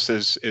Mesos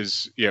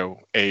is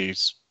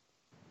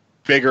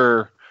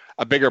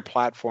a bigger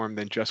platform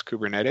than just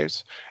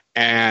Kubernetes,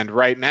 and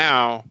right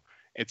now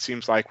it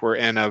seems like we're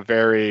in a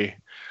very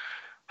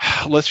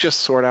let's just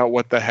sort out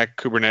what the heck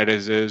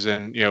Kubernetes is,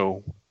 and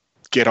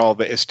get all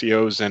the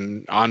Istios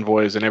and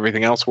envoys and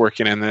everything else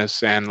working in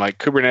this, and like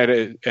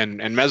Kubernetes and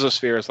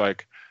Mesosphere is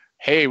like,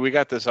 hey, we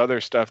got this other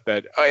stuff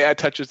that, it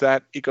touches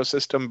that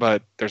ecosystem,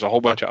 but there's a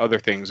whole bunch of other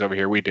things over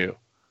here we do.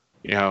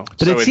 But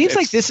so it seems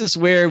like this is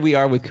where we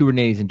are with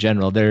Kubernetes in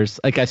general. There's,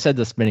 like I said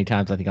this many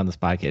times, I think, on this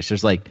podcast,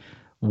 there's like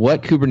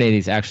what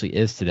Kubernetes actually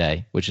is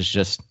today, which is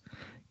just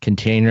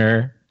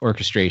container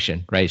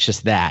orchestration, right? It's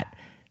just that.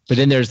 But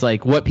then there's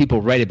like what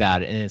people write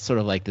about it, and it's sort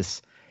of like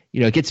this,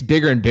 it gets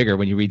bigger and bigger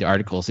when you read the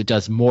articles. It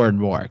does more and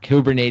more.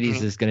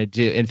 Kubernetes is going to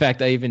do, in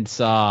fact, I even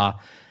saw,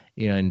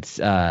 in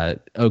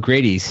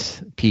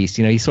O'Grady's piece,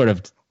 he sort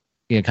of,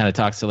 kind of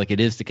talks to like it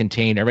is the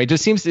container, right? It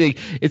just seems to be,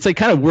 it's like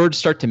kind of words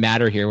start to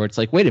matter here, where it's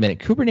like, wait a minute,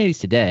 Kubernetes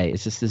today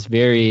is just this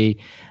very,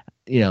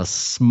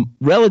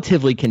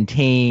 relatively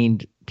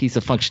contained piece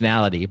of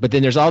functionality, but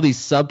then there's all these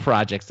sub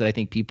projects that I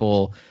think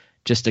people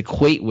just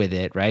equate with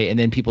it, right? And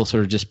then people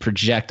sort of just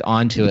project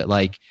onto it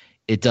like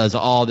it does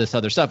all this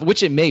other stuff,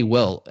 which it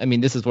will. I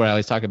mean, this is what I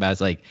always talk about,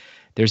 is like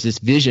there's this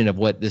vision of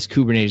what this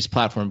Kubernetes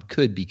platform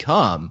could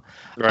become,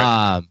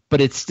 right.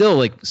 But it's still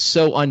like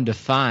so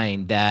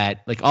undefined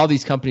that like all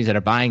these companies that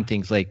are buying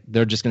things, like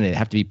they're just going to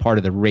have to be part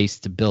of the race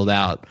to build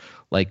out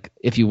like,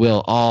 if you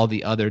will,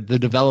 the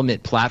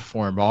development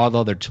platform, all the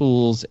other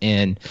tools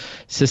and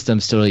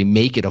systems to really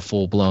make it a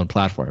full blown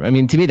platform. I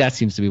mean, to me, that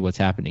seems to be what's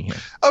happening here.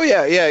 Oh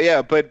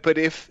yeah. But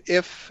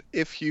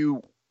if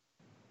you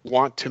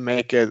want to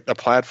make it a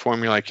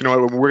platform, you're like, you know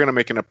what, we're going to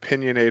make an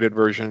opinionated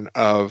version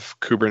of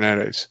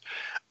Kubernetes.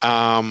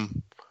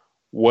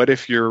 What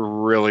if you're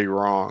really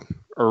wrong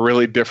or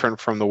really different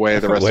from the way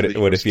the rest of the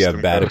What if you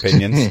have bad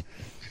opinions?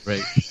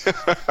 Right.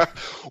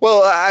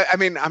 Well, I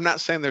mean, I'm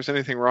not saying there's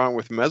anything wrong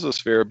with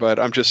Mesosphere, but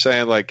I'm just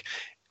saying, like,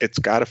 it's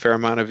got a fair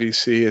amount of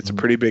VC. It's a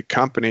pretty big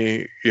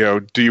company. You know,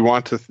 do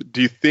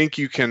you think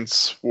you can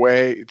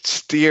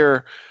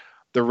steer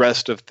the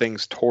rest of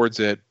things towards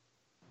it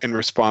in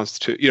response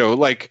to, you know,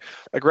 like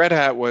Red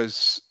Hat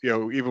was, you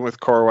know, even with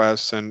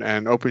CoreOS and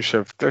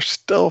OpenShift, they're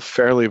still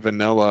fairly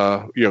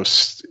vanilla, you know,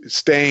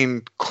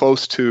 staying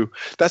close to,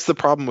 that's the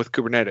problem with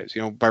Kubernetes,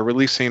 you know, by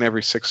releasing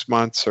every 6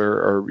 months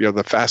or, you know,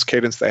 the fast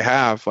cadence they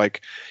have,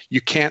 like, you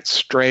can't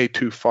stray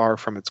too far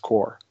from its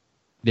core.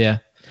 Yeah.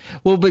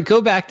 Well, but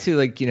go back to,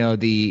 like, you know,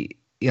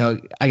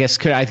 I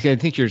guess I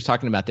think you're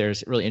talking about there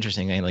is really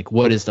interesting. Like,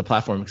 what is the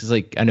platform? Because,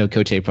 like, I know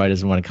Cote probably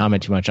doesn't want to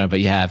comment too much on it, but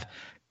you have,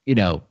 you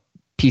know,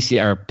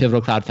 PCR,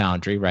 Pivotal Cloud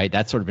Foundry, right?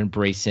 That's sort of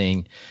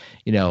embracing,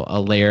 you know, a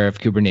layer of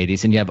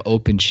Kubernetes, and you have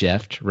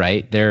OpenShift,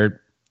 right?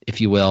 They're, if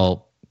you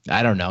will,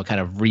 I don't know,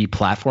 kind of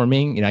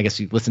re-platforming. You know, I guess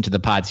you listen to the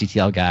pod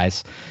CTL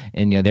guys,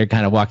 and, you know, they're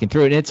kind of walking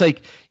through it. And it's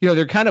like, you know,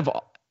 they're kind of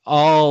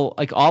all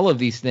of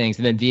these things,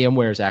 and then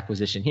VMware's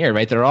acquisition here,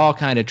 right? They're all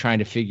kind of trying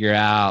to figure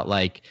out,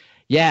 like,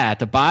 yeah, at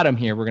the bottom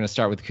here, we're going to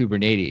start with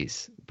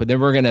Kubernetes, but then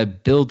we're going to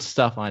build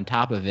stuff on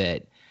top of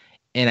it.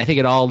 And I think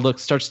it all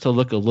starts to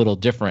look a little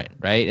different,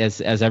 right? As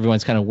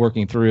everyone's kind of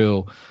working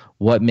through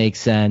what makes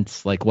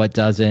sense, like what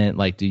doesn't.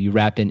 Like, do you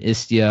wrap in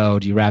Istio?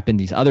 Do you wrap in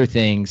these other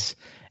things?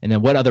 And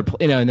then what other,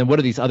 you know? And then what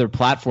are these other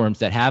platforms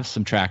that have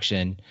some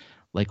traction?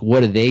 Like, what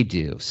do they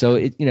do? So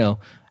it, you know,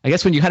 I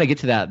guess when you kind of get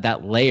to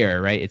that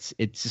layer, right?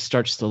 It just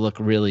starts to look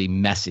really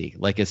messy.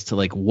 Like, as to,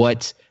 like,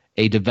 what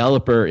a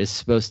developer is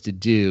supposed to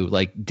do,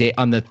 like,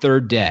 on the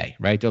third day,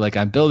 right? They're like,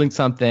 I'm building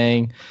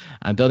something,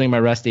 I'm building my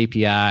REST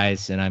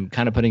APIs, and I'm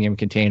kind of putting in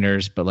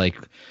containers, but, like,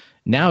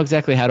 now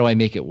exactly how do I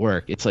make it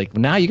work? It's like,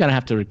 now you're gonna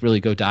have to really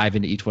go dive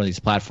into each one of these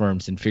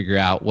platforms and figure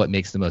out what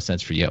makes the most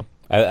sense for you.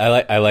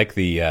 I like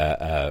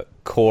the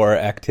core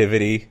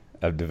activity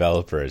of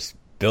developers.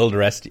 Build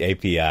REST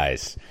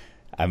APIs.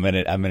 I'm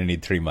gonna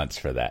need 3 months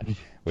for that,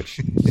 which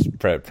is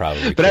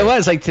probably. But I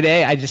was like,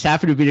 today, I just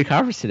happened to be at a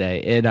conference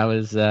today, and I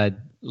was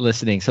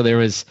listening. So there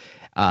was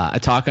a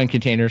talk on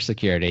container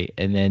security,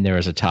 and then there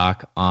was a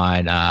talk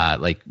on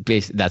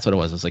that's what it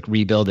was. It was like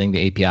rebuilding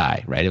the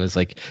API, right? It was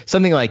like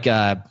something like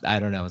I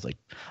don't know, it was like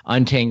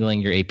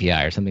untangling your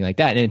API or something like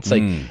that. And it's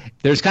like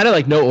there's kind of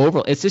like no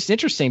overlap. It's just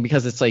interesting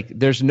because it's like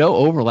there's no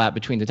overlap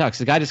between the talks.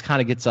 The guy just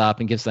kind of gets up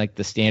and gives like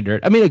the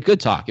standard. I mean, a good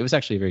talk. It was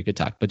actually a very good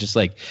talk, but just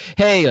like,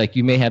 hey, like,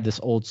 you may have this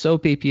old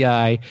SOAP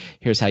API.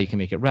 Here's how you can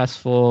make it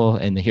RESTful,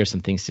 and here's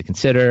some things to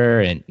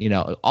consider, and, you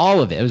know,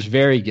 all of it. It was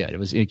very good. It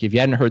was, if you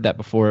hadn't heard that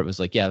before, it was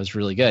like, yeah, it was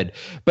really good.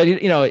 But,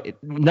 you know,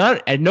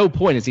 not at no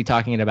point is he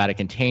talking about a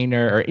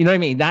container, or, you know what I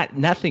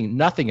mean?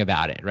 Nothing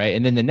about it, right?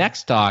 And then the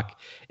next talk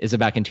is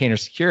about container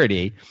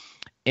security.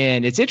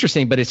 And it's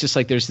interesting, but it's just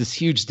like there's this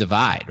huge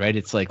divide, right?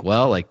 It's like,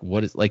 well, like,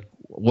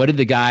 what did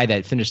the guy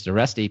that finished the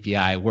REST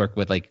API work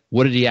with? Like,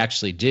 what did he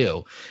actually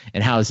do?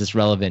 And how is this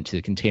relevant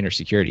to container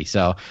security?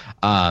 So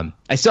I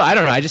don't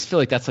know. I just feel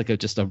like that's like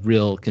just a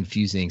real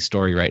confusing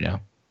story right now.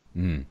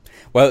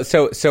 Well,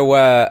 so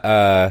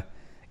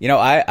you know,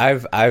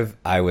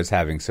 I was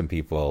having some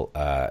people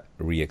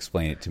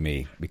re-explain it to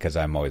me because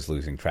I'm always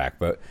losing track.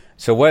 But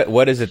so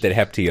what is it that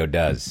Heptio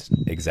does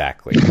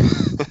exactly?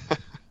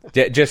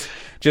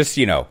 Just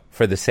you know,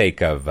 for the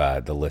sake of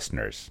the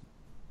listeners,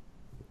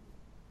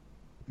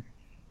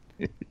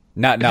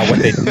 not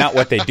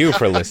what they do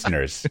for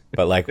listeners,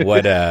 but like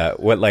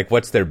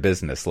what's their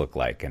business look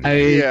like? And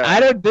I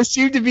don't. This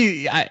seemed to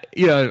be, I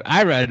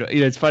read.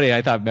 You know, it's funny.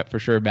 I thought for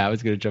sure Matt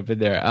was going to jump in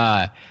there.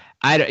 I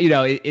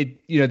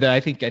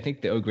think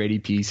the O'Grady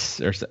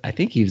piece, or I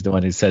think he's the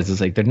one who says, it's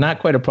like they're not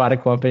quite a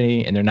product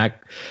company and they're not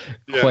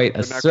quite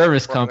a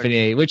service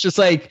company, which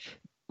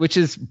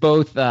is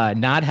both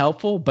not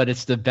helpful, but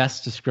it's the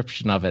best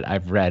description of it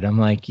I've read. I'm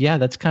like, yeah,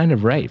 that's kind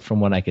of right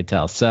from what I could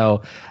tell.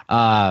 So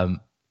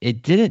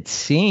it didn't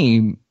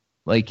seem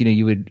like,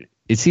 you know,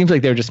 it seems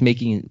like they're just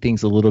making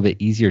things a little bit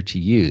easier to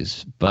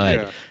use,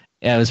 but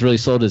it was really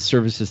sold as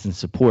services and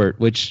support,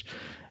 which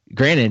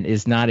granted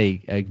is not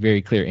a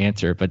very clear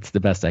answer, but it's the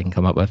best I can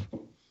come up with.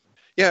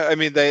 Yeah, I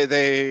mean,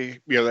 they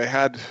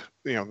had,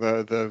 you know,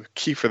 the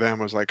key for them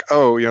was like,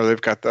 oh, you know,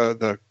 they've got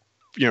the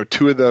you know,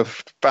 two of the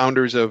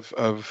founders of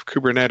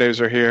Kubernetes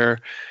are here,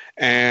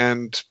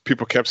 and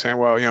people kept saying,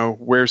 well, you know,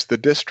 where's the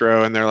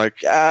distro? And they're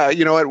like, yeah,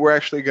 you know what, we're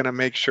actually going to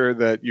make sure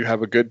that you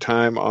have a good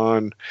time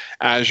on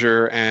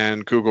Azure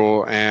and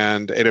Google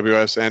and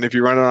AWS, and if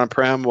you run it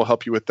on-prem, we'll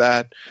help you with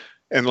that.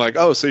 And like,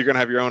 oh, so you're going to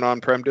have your own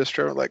on-prem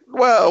distro? Like,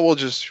 well, we'll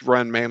just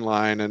run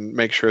mainline and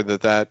make sure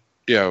that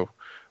you know,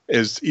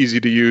 is easy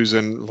to use,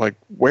 and like,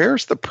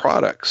 where's the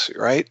products,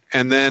 right?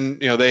 And then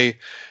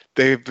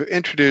they've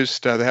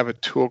introduced they have a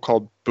tool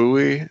called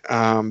Buoy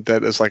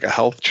that is like a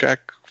health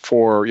check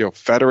for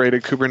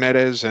federated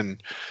Kubernetes,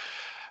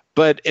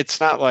 but it's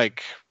not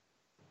like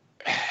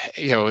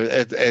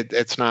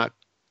it's not.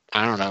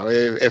 I don't know,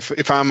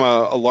 if I'm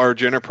a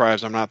large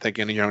enterprise, I'm not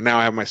thinking now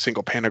I have my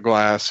single pane of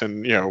glass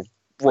and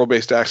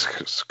role-based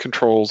access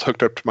controls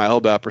hooked up to my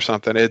LDAP or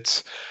something.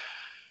 It's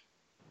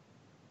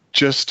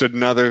just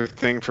another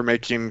thing for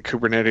making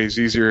Kubernetes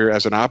easier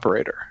as an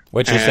operator.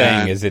 What you're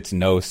saying is it's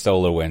no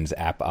SolarWinds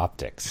app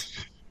optics.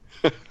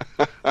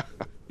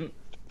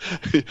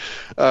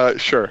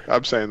 Sure,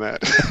 I'm saying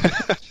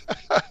that.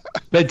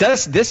 But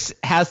this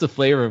has the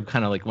flavor of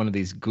kind of like one of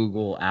these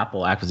Google,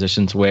 Apple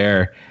acquisitions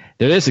where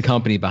there is a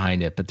company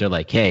behind it, but they're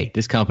like, hey,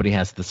 this company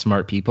has the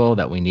smart people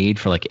that we need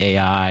for like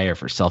AI or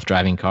for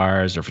self-driving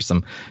cars or for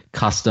some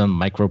custom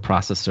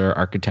microprocessor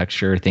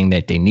architecture thing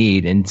that they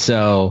need. And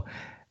so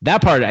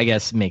that part, I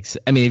guess, if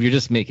you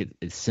just make it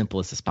as simple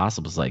as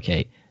possible, it's like,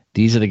 hey,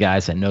 these are the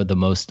guys that know the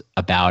most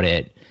about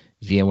it.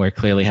 VMware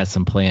clearly has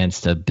some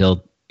plans to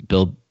build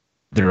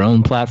their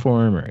own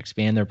platform or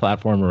expand their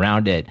platform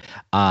around it.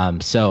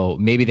 So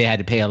maybe they had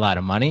to pay a lot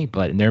of money,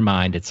 but in their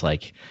mind, it's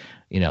like,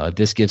 if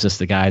this gives us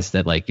the guys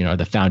that are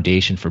the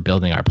foundation for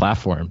building our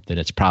platform, then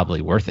it's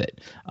probably worth it,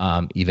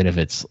 even if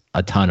it's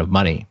a ton of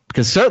money.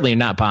 Because certainly you're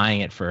not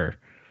buying it for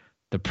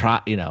the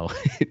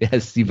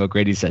as Steve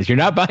O'Grady says, you're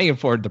not buying it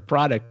for the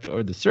product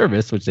or the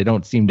service, which they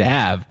don't seem to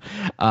have.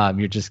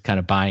 You're just kind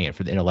of buying it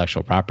for the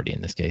intellectual property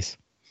in this case.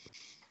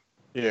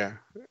 Yeah,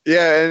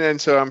 and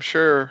so I'm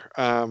sure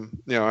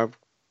I've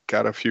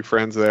got a few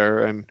friends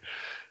there, and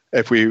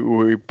if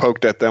we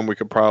poked at them, we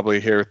could probably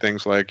hear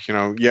things like,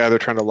 they're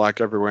trying to lock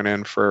everyone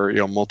in for,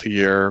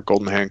 multi-year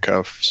golden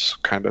handcuffs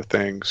kind of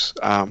things.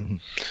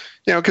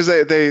 Because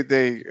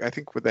they I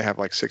think they have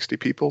like 60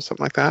 people,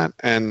 something like that.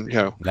 And,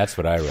 that's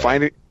what I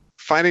read.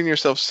 Finding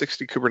yourself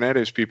 60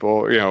 Kubernetes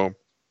people,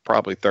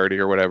 probably 30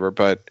 or whatever.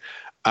 But,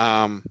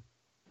 that's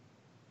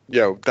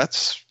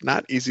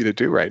not easy to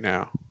do right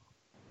now.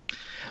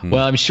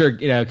 Well, I'm sure,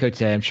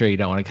 Coach, I'm sure you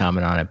don't want to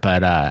comment on it,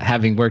 but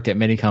having worked at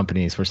many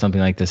companies where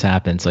something like this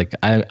happens, like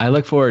I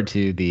look forward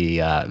to the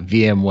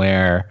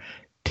VMware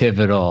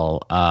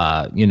Pivotal,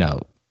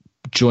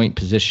 joint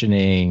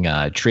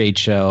positioning, trade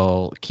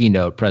show,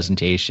 keynote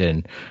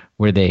presentation,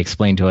 where they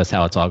explain to us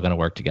how it's all going to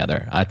work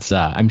together.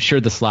 I'm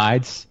sure the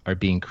slides are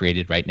being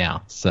created right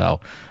now. So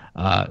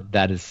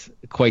that is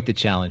quite the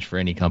challenge for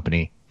any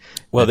company.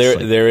 Well,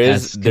 there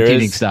is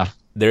stuff.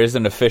 There is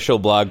an official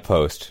blog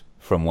post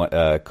from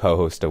a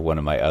co-host of one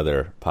of my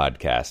other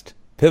podcasts,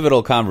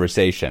 Pivotal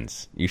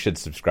Conversations. You should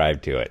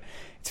subscribe to it.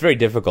 It's very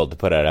difficult to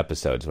put out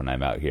episodes when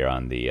I'm out here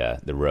on the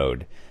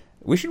road.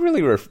 We should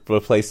really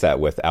replace that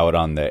with Out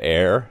on the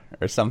Air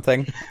or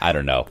something. I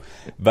don't know.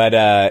 But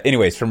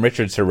anyways, from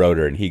Richard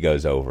Seroder, and he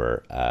goes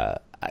over,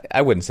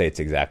 I wouldn't say it's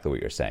exactly what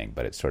you're saying,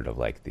 but it's sort of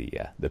like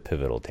the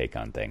Pivotal take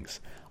on things.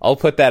 I'll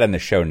put that in the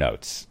show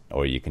notes,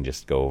 or you can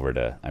just go over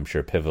to, I'm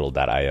sure,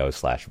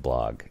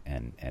 pivotal.io/blog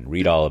and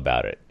read all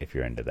about it if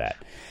you're into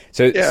that.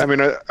 So yeah, I mean,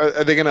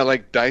 are they going to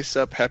like dice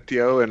up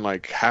Heptio and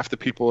like half the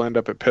people end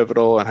up at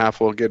Pivotal and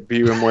half will get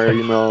VMware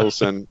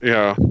emails and,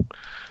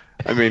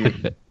 I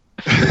mean,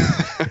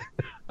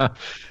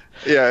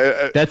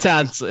 yeah. That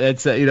sounds,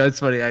 it's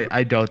funny.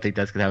 I don't think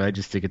that's going to happen. I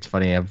just think it's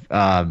funny.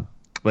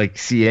 Like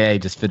CA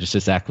just finished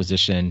this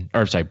acquisition,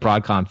 or sorry,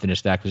 Broadcom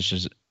finished the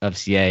acquisition of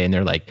CA, and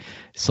they're like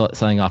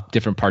selling off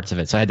different parts of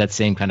it. So I had that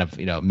same kind of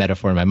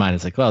metaphor in my mind.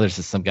 It's like, well, there's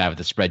just some guy with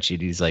a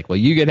spreadsheet. He's like, well,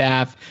 you get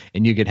half,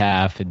 and you get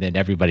half, and then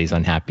everybody's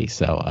unhappy.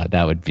 So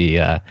that would be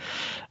it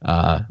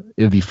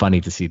would be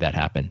funny to see that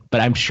happen.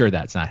 But I'm sure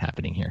that's not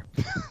happening here.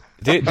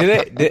 do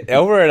they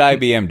over at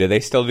IBM? Do they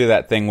still do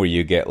that thing where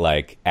you get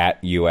like at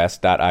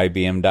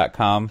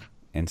us.ibm.com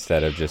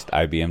instead of just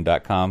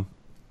ibm.com?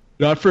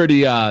 Not for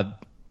the.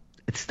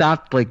 It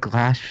stopped like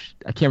last.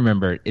 I can't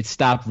remember. It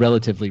stopped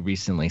relatively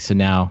recently. So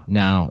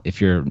now, if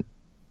you're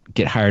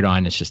get hired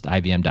on, it's just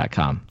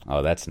IBM.com.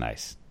 Oh, that's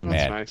nice.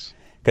 That's nice.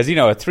 Because a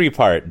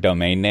 3-part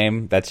domain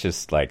name, that's so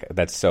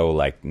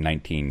like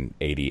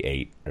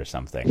 1988 or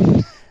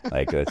something.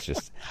 Like that's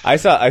just. I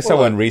saw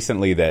one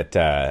recently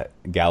that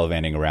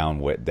gallivanting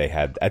around what they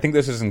had. I think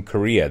this was in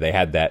Korea. They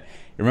had that.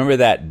 Remember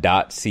that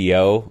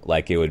 .co?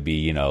 Like it would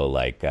be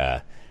like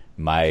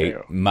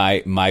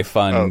my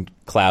fun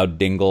cloud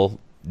dingle.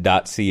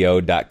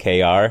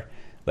 .co.kr.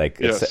 Like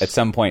yes. At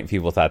some point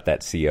people thought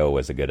that CO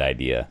was a good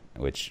idea,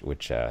 which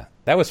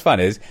that was fun.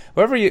 Is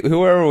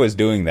whoever was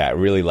doing that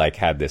really like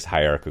had this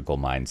hierarchical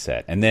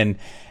mindset, and then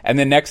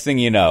next thing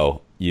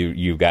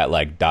you've got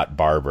like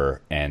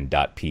 .barber and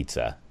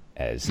 .pizza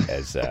as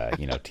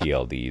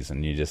TLDs,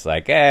 and you're just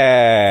like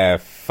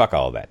fuck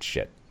all that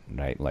shit,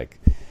 right? Like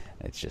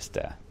it's just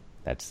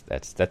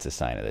that's a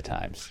sign of the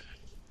times.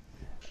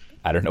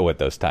 I don't know what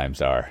those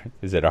times are.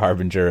 Is it a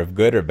harbinger of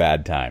good or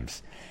bad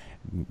times?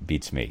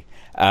 Beats me.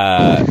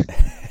 Well,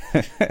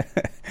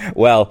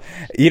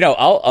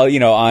 I'll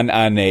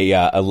on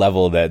a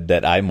level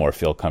that I more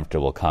feel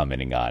comfortable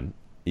commenting on.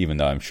 even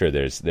though I'm sure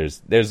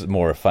there's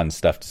more fun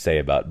stuff to say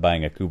about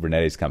buying a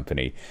Kubernetes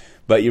company.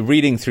 But you're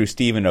reading through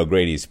Stephen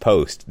O'Grady's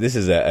post. This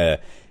is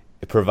it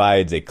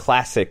provides a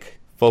classic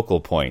focal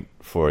point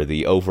for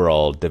the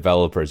overall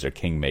developers or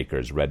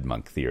kingmakers red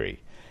monk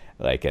theory.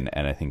 And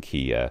I think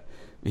he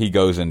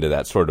goes into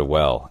that sort of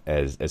well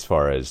as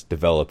far as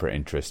developer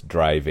interest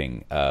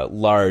driving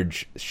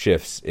large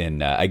shifts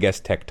in I guess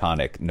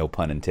tectonic, no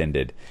pun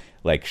intended,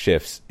 like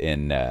shifts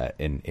in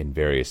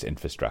various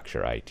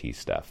infrastructure IT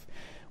stuff.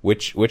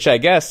 Which I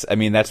guess, I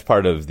mean, that's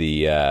part of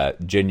the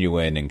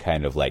genuine and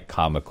kind of like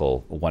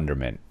comical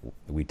wonderment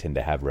we tend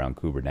to have around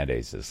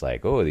Kubernetes. It's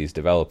like, oh, these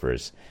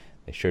developers,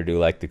 they sure do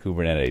like the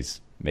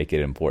Kubernetes, make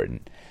it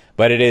important.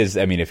 But it is,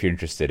 I mean, if you're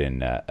interested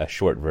in a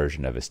short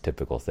version of his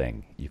typical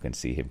thing, you can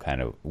see him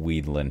kind of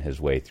wheedling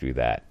his way through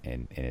that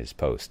in his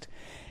post.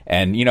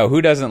 And,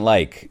 who doesn't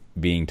like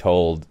being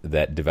told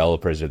that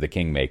developers are the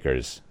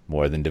kingmakers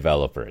more than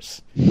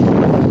developers?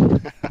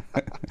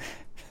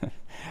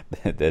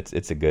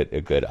 It's a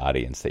good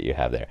audience that you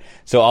have there.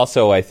 So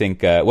also, I think,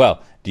 do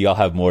y'all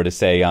have more to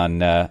say on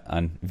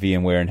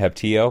VMware and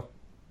Heptio?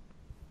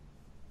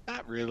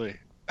 Not really.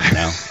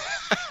 No.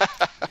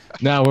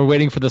 No, we're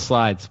waiting for the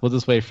slides. We'll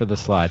just wait for the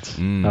slides.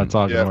 It's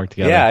all going to work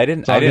together. Yeah, I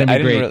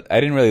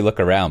didn't really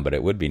look around, but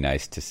it would be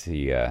nice to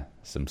see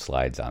some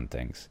slides on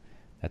things.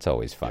 That's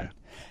always fun.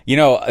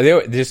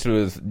 Yeah. This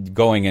was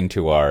going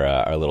into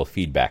our little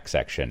feedback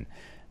section.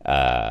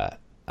 A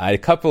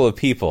couple of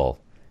people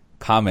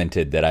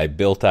commented that I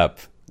built up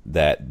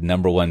that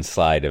number one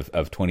slide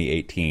of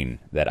 2018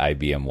 that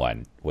IBM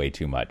won way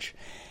too much.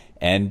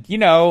 And,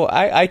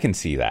 I can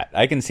see that.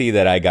 I can see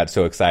that I got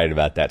so excited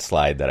about that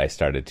slide that I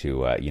started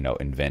to,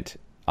 invent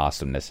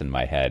awesomeness in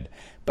my head.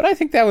 But I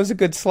think that was a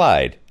good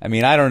slide. I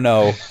mean, I don't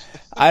know.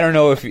 I don't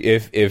know if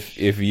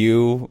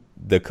you,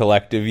 the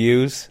collective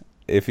yous,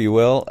 if you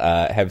will,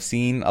 have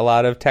seen a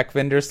lot of tech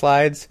vendor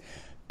slides,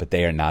 but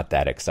they are not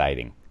that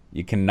exciting.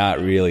 You cannot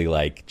really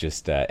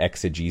just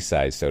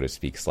exegesize, so to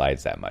speak,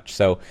 slides that much.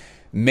 So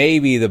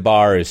maybe the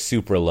bar is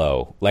super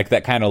low, like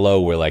that kind of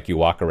low where you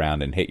walk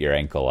around and hit your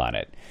ankle on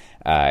it.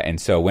 And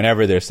so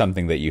whenever there's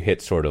something that you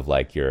hit sort of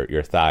like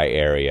your thigh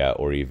area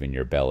or even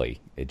your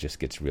belly, it just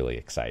gets really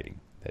exciting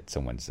that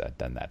someone's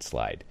done that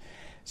slide.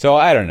 So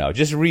I don't know,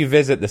 just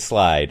revisit the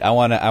slide. I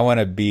want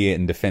to be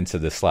in defense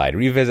of the slide.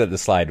 Revisit the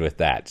slide with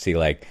that. See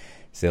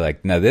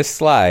now this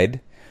slide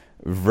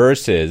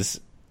versus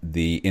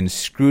the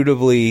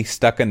inscrutably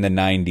stuck in the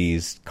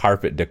 90s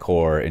carpet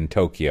decor in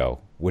Tokyo.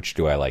 Which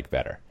do I like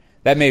better?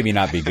 That maybe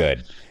not be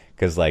good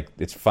because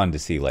it's fun to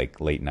see late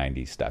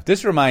 90s stuff.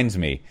 This reminds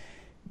me,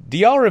 do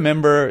y'all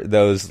remember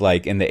those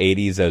in the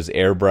 80s, those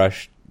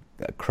airbrushed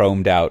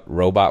chromed out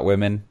robot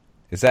women?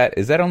 Is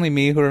that only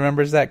me who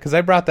remembers that? Because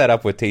I brought that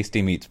up with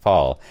Tasty Meets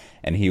Paul,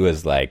 and he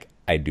was like,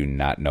 I do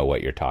not know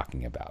what you're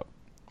talking about.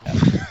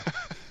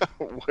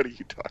 What are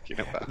you talking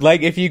about?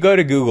 If you go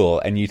to Google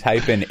and you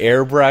type in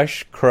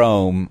airbrush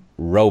chrome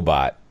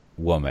robot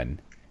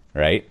woman,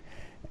 right?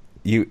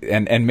 You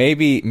and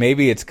maybe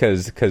it's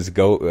because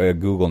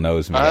Google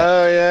knows me.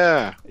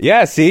 Oh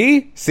yeah.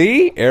 See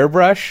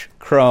airbrush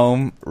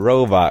chrome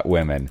robot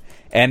women,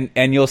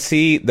 and you'll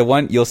see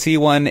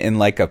one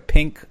in a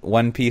pink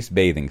one piece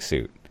bathing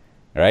suit,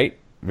 right?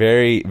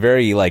 Very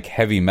very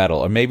heavy metal,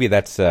 or maybe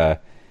that's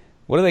what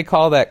do they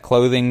call that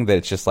clothing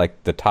that's just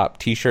the top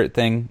T-shirt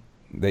thing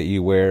that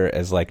you wear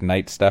as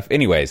night stuff?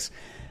 Anyways,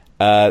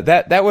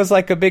 that was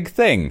a big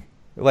thing.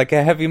 A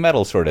heavy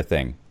metal sort of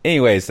thing.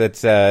 Anyways,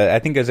 that's I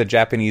think it was a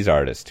Japanese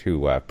artist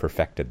who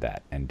perfected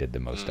that and did the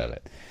most of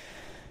it.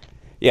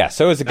 Yeah,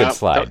 so it was a good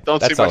slide.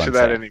 Don't see much of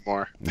that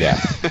anymore. Yeah,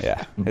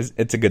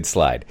 it's a good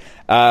slide.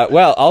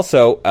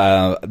 Also,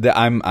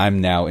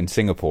 I'm now in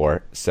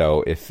Singapore,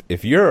 so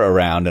if you're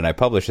around and I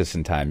publish this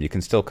in time, you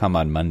can still come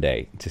on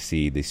Monday to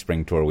see the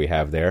Spring Tour we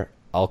have there.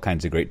 All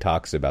kinds of great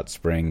talks about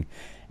Spring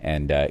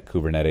and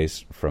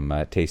Kubernetes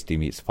from Tasty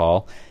Meets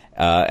Paul.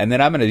 And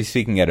then I'm going to be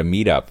speaking at a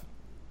meetup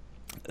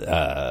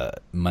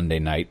Monday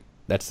night.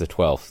 That's the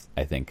 12th,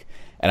 I think.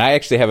 And I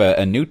actually have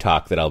a new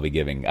talk that I'll be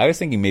giving. I was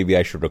thinking maybe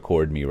I should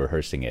record me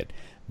rehearsing it,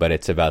 but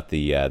it's about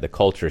the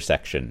culture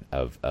section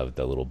of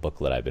the little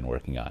booklet I've been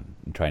working on.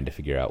 I'm trying to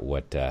figure out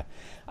what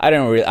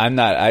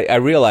I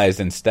realized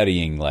in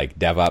studying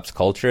DevOps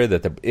culture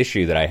that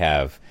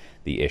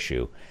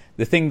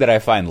the thing that I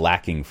find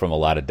lacking from a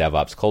lot of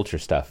DevOps culture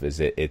stuff is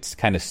it's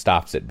kind of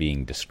stops at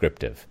being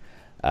descriptive.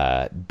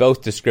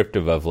 Both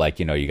descriptive of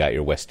you got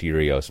your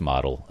Westerios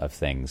model of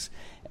things,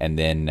 and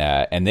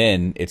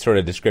then it's sort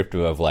of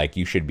descriptive of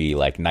you should be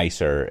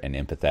nicer and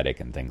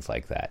empathetic and things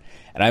like that.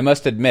 And I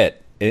must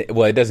admit,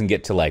 it doesn't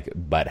get to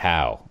but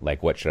how,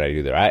 what should I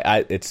do there?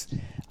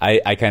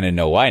 I kind of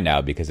know why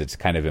now, because it's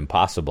kind of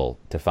impossible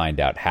to find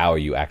out how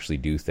you actually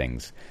do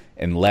things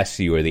unless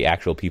you are the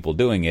actual people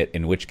doing it,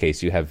 in which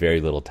case you have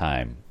very little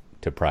time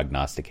to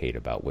prognosticate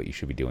about what you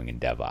should be doing in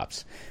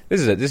DevOps.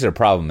 This is a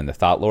problem in the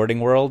thought lording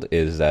world,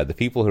 is the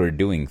people who are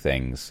doing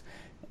things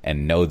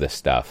and know the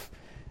stuff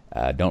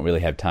don't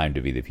really have time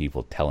to be the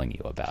people telling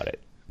you about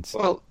it.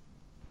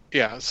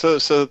 Yeah, so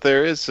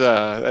there is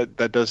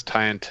that does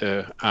tie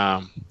into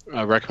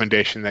a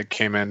recommendation that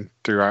came in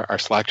through our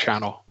Slack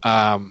channel.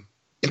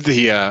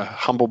 The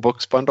Humble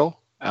Books bundle.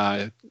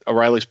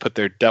 O'Reilly's put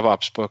their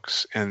DevOps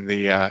books in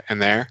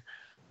there,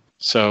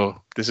 so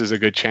this is a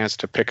good chance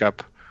to pick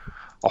up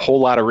a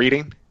whole lot of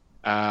reading.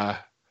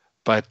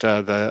 But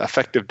the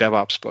Effective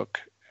DevOps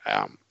book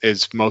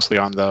is mostly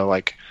on the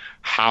like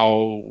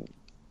how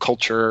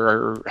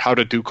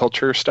to do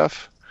culture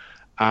stuff.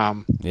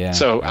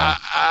 So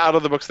out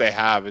of the books they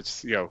have,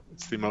 it's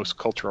the most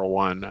cultural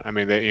one. I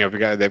mean,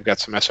 they've got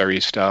some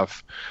SRE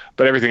stuff,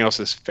 but everything else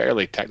is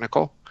fairly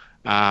technical.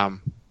 I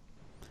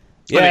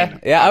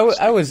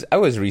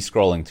was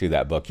re-scrolling through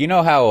that book. You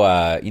know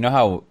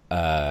how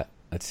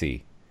let's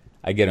see,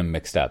 I get them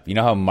mixed up. You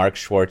know how Mark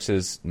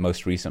Schwartz's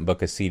most recent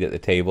book, A Seat at the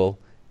Table,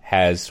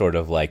 has sort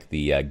of like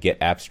the Git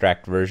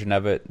abstract version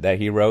of it that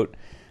he wrote.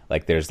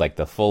 Like there's like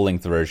the full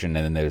length version,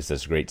 and then there's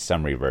this great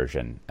summary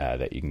version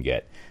that you can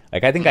get.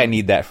 Like I think I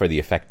need that for the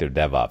Effective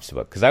DevOps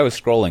book, because I was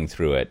scrolling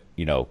through it.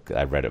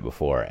 I've read it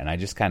before, and I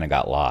just kind of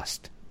got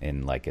lost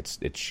in like its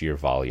sheer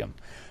volume,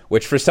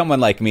 which for someone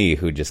like me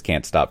who just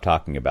can't stop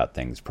talking about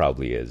things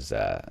probably is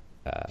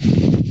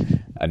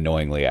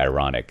annoyingly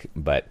ironic.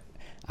 But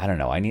I don't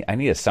know. I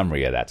need a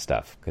summary of that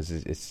stuff, because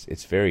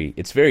it's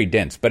very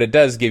dense, but it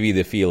does give you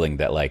the feeling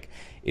that like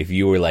if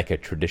you were like a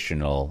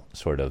traditional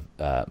sort of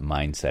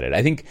mindset,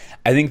 I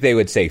think they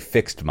would say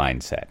fixed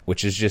mindset,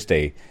 which is just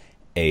a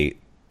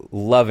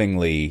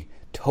lovingly,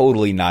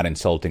 totally not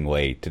insulting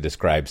way to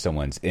describe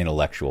someone's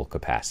intellectual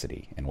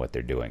capacity and what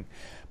they're doing.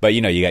 But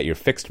you got your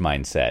fixed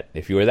mindset.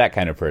 If you were that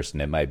kind of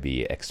person, it might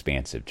be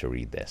expansive to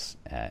read this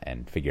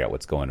and figure out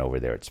what's going over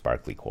there at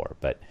Sparkly Core.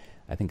 But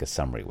I think a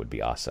summary would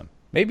be awesome.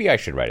 Maybe I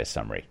should write a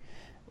summary,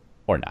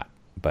 or not.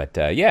 But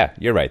yeah,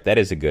 you're right. That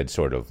is a good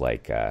sort of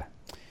like.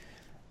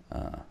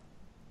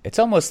 It's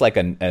almost like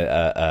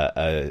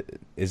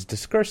is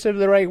discursive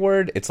the right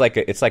word? It's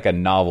like a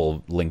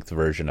novel length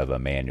version of a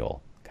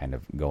manual, kind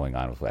of going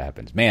on with what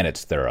happens. Man,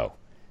 it's thorough.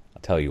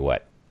 I'll tell you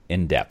what,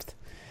 in depth.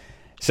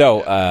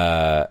 So,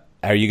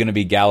 are you going to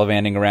be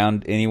gallivanting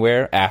around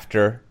anywhere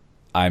after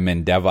I'm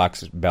in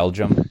Devoxx,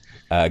 Belgium,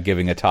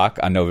 giving a talk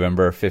on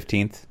November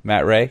 15th,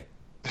 Matt Ray?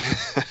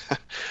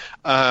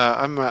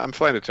 I'm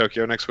flying to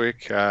Tokyo next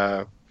week.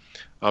 I'll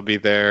be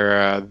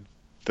there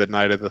the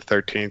night of the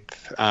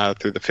 13th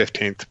through the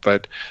 15th,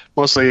 but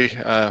mostly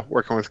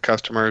working with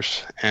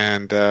customers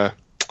and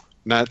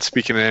not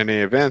speaking at any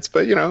events.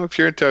 But if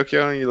you're in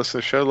Tokyo and you listen to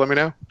the show, let me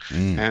know,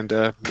 and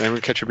maybe we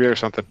can catch a beer or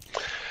something.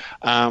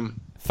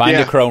 Find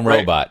a Chrome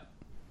robot.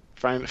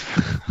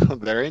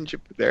 They're in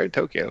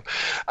Tokyo.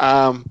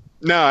 No,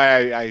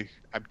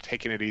 I'm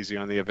taking it easy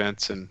on the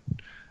events and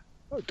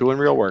doing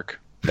real work.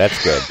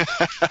 That's good.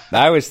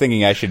 I was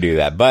thinking I should do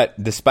that.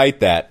 But despite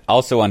that,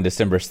 also on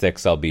December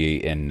 6th, I'll be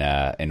in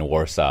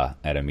Warsaw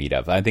at a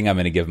meetup. I think I'm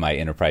going to give my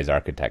enterprise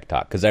architect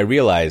talk, because I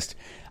realized,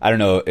 I don't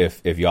know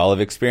if y'all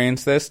have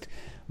experienced this,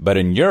 but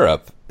in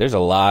Europe, there's a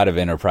lot of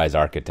enterprise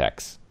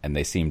architects, and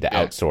they seem to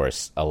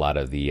outsource a lot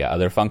of the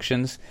other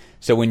functions.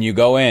 So when you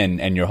go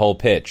in and your whole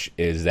pitch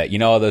is that,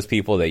 all those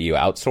people that you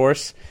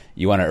outsource,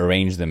 you want to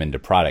arrange them into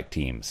product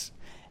teams.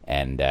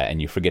 And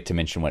you forget to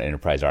mention what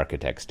enterprise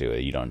architects do.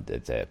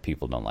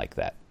 People don't like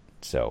that.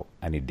 So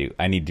I need to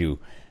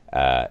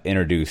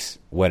introduce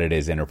what it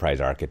is enterprise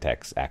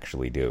architects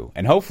actually do,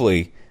 and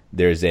hopefully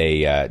there's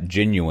a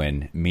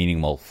genuine,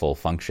 meaningful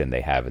function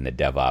they have in the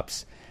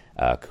DevOps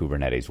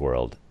Kubernetes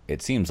world.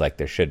 It seems like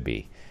there should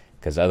be,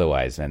 because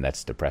otherwise, man,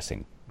 that's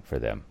depressing for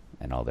them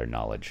and all their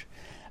knowledge.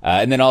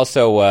 And then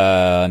also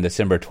on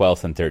December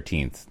 12th and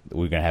 13th,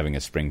 we're going to having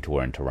a spring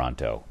tour in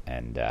Toronto.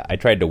 And I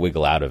tried to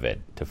wiggle out of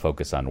it to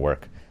focus on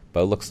work,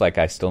 but it looks like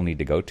I still need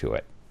to go to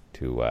it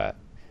to,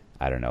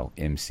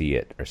 MC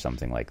it or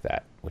something like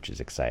that, which is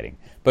exciting.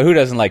 But who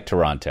doesn't like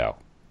Toronto?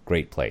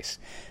 Great place.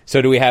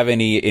 So do we have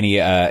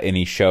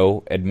any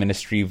show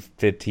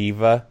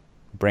administrativa,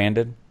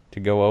 Brandon, to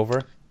go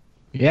over?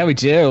 Yeah, we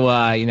do.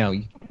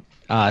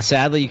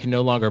 Sadly, you can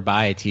no longer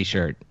buy a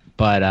T-shirt.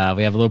 But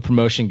we have a little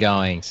promotion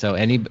going, so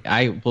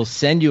I will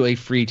send you a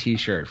free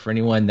T-shirt for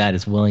anyone that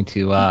is willing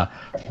to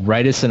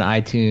write us an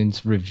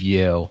iTunes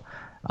review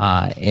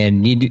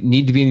and need to be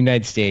in the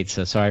United States.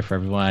 So sorry for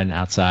everyone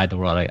outside the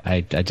world.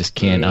 I just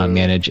can't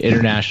manage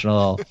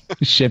international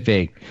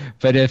shipping.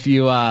 But if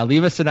you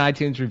leave us an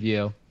iTunes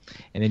review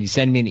and then you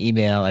send me an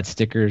email at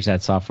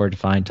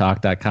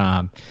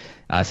stickers@softwaredefinedtalk.com,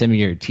 send me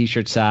your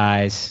T-shirt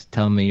size,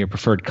 tell me your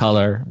preferred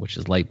color, which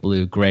is light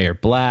blue, gray, or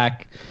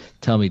black.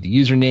 Tell me the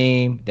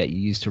username that you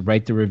used to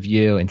write the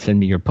review, and send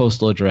me your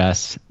postal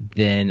address.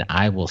 Then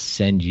I will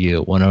send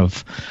you one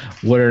of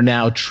what are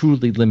now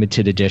truly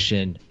limited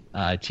edition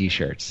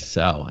T-shirts.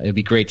 So it'd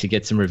be great to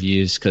get some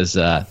reviews, because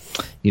the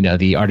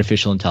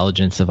artificial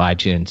intelligence of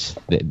iTunes,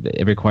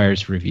 it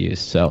requires reviews.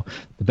 So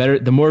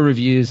the more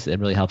reviews, it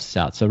really helps us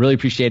out. So really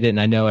appreciate it. And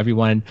I know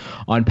everyone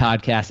on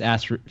podcast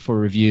asked for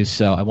reviews,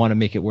 so I want to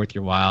make it worth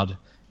your while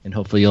and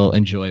hopefully you'll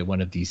enjoy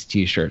one of these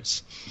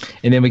T-shirts.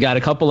 And then we got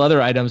a couple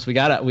other items. We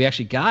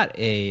actually got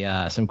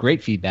some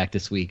great feedback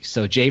this week.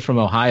 So Jay from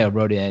Ohio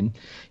wrote in.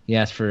 He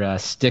asked for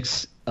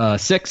 6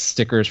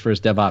 stickers for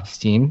his DevOps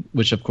team,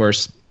 which of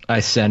course I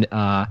sent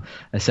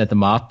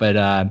them off.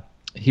 But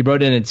he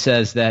wrote in and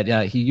says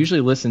that he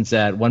usually listens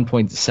at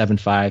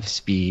 1.75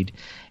 speed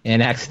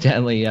and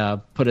accidentally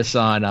put us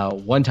on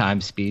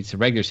one-time speed, so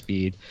regular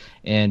speed.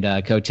 And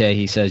Cote,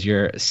 he says,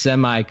 your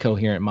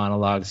semi-coherent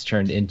monologues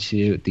turned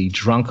into the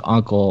drunk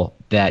uncle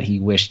that he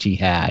wished he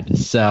had.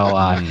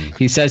 So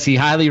he says he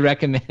highly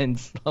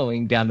recommends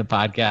slowing down the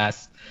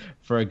podcast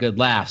for a good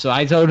laugh. So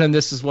I told him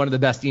this is one of the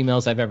best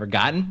emails I've ever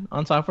gotten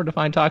on Software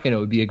Defined Talk, and it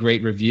would be a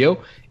great review.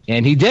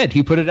 And he did.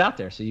 He put it out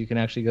there, so you can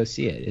actually go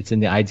see it. It's in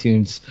the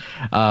iTunes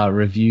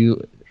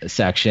review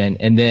section.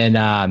 And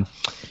then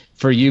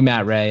for you,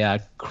 Matt Ray,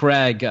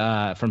 Craig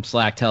from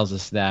Slack tells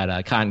us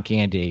that cotton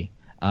candy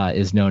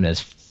is known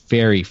as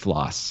fairy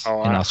floss in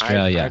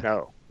Australia. I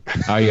know.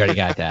 Oh, you already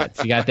got that.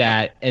 So you got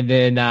that. And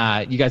then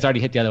you guys already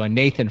hit the other one.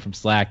 Nathan from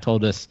Slack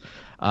told us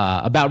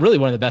about really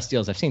one of the best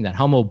deals I've seen, that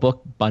Homo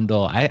book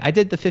bundle. I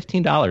did the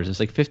 $15. It's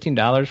like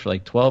 $15 for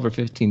like 12 or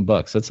 15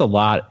 books. So it's a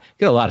lot.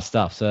 Get a lot of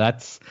stuff. So I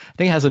think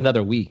it has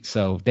another week.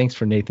 So thanks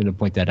for Nathan to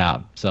point that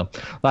out. So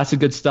lots of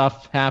good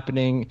stuff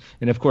happening.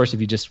 And of course,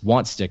 if you just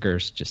want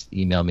stickers, just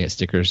email me at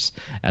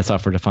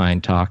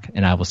stickers@softwaredefinedtalk,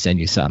 and I will send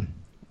you some.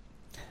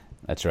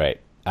 That's right.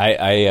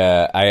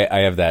 I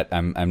have that.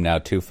 I'm now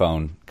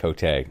 2-phone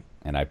Cote,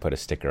 and I put a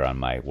sticker on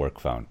my work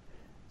phone.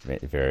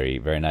 Very,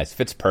 very nice.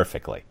 Fits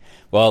perfectly.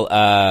 Well,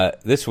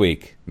 this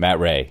week, Matt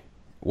Ray,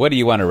 what do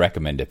you want to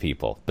recommend to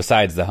people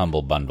besides the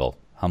Humble Bundle?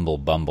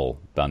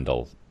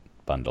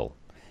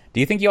 Do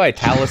you think you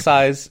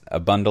italicize a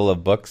bundle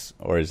of books,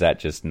 or is that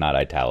just not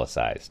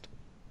italicized?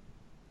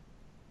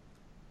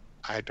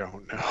 I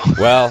don't know.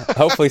 Well,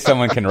 hopefully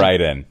someone can write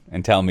in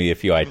and tell me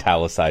if you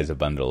italicize a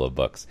bundle of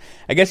books.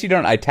 I guess you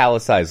don't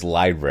italicize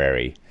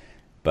library,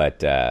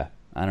 but I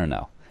don't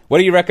know. What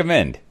do you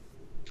recommend?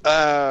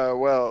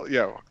 Well,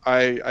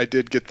 I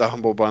did get the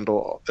Humble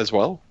Bundle as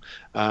well.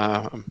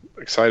 I'm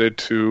excited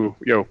to,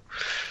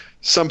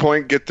 some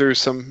point get through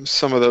some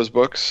of those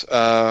books.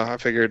 I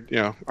figured,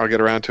 I'll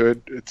get around to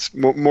it. It's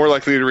more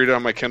likely to read it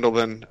on my Kindle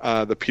than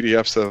the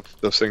PDFs of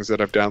those things that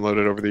I've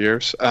downloaded over the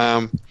years.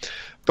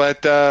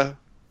 But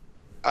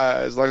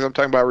as long as I'm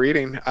talking about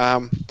reading,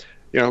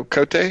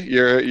 Cote,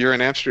 you're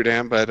in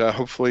Amsterdam, but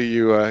hopefully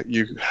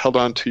you held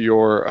on to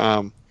your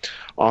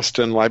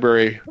Austin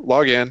library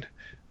login.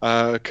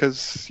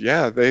 Because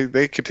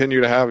they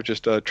continue to have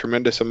just a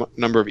tremendous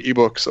number of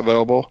ebooks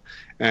available,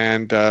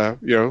 and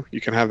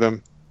you can have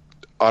them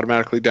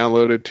automatically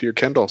downloaded to your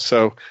Kindle.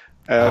 So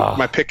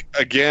my pick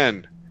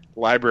again,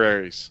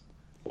 libraries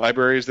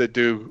that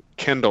do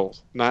Kindle,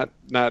 not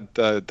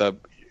the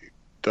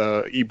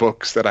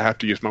ebooks that I have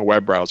to use my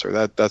web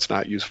browser. That's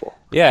not useful.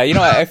 Yeah,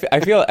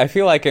 I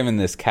feel like I'm in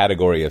this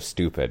category of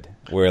stupid,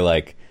 where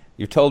like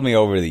you've told me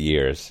over the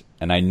years,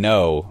 and I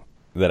know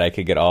that I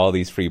could get all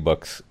these free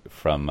books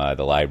from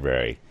the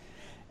library,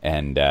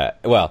 and I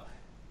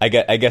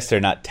guess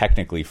they're not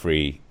technically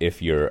free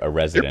if you're a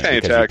resident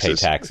because you pay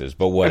taxes.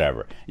 But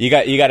whatever, you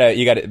got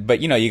but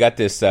you got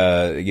this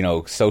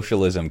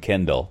socialism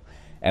Kindle,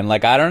 and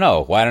like I don't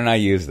know, why don't I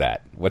use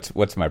that?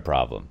 What's my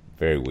problem?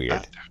 Very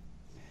weird.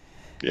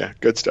 Yeah,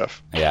 good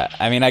stuff. Yeah,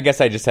 I mean, I guess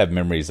I just have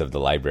memories of the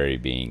library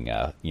being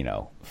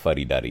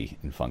fuddy-duddy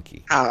and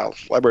funky.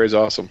 Library's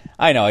awesome.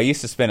 I know.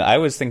 I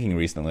was thinking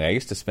recently, I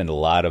used to spend a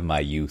lot of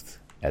my youth,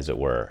 as it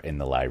were, in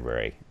the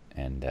library.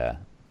 And I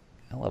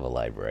love a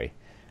library.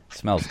 It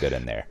smells good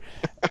in there.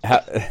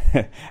 How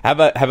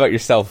about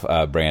yourself,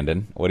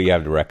 Brandon? What do you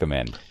have to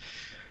recommend?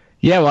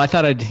 Yeah, well, I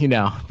thought I'd,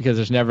 because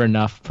there's never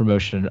enough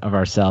promotion of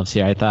ourselves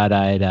here, I thought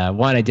I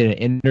did an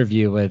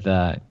interview with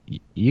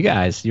you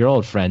guys, your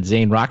old friend,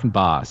 Zane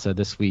Rockenbaugh. So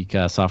this week,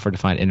 Software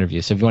Defined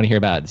interview. So if you want to hear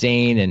about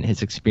Zane and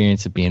his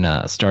experience of being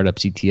a startup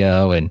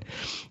CTO and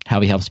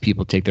how he helps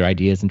people take their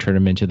ideas and turn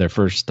them into their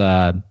first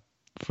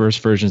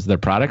versions of their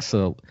products,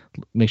 so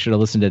make sure to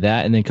listen to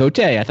that. And then Cote,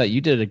 I thought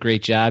you did a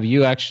great job.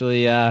 You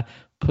actually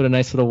put a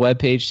nice little web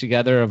page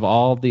together of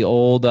all the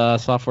old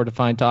Software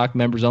Defined Talk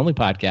members only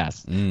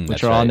podcasts,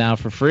 which are all now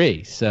for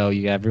free. So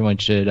everyone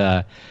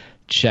should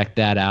check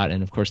that out.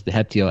 And of course, the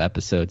Heptio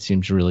episode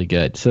seems really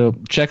good. So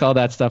check all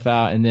that stuff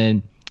out. And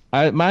then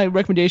my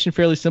recommendation,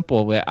 fairly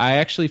simple. I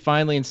actually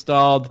finally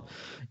installed,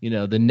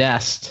 the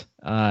Nest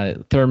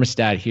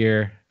thermostat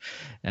here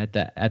at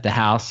the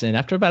house, and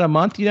after about a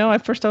month,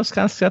 at first I was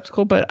kind of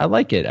skeptical, but I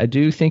like it. I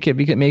do think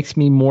it makes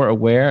me more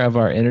aware of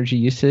our energy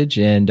usage,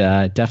 and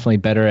definitely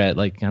better at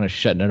like kind of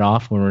shutting it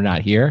off when we're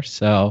not here.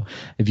 So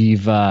if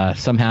you've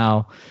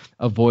somehow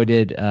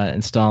avoided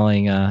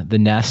installing the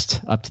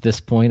Nest up to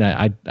this point,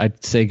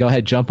 I'd say go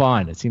ahead, jump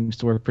on. It seems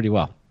to work pretty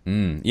well.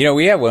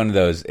 We have one of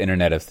those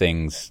Internet of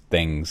Things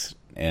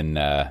in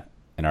our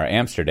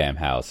Amsterdam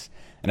house.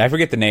 And I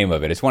forget the name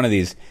of it. It's one of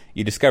these,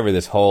 you discover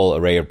this whole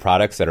array of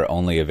products that are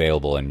only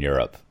available in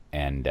Europe.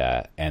 and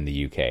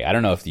the UK. I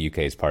don't know if the UK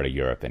is part of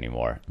Europe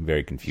anymore. I'm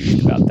very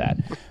confused about that.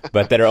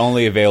 But that are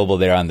only available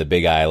there on the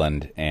Big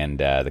Island and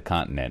the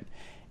continent.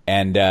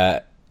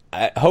 And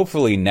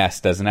hopefully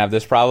Nest doesn't have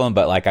this problem,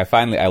 but like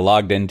I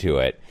logged into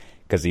it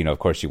because, you know, of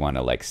course you want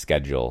to like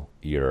schedule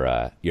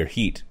your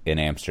heat in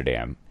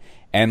Amsterdam.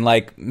 And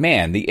like,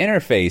 man, the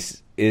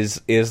interface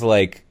is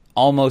like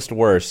almost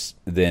worse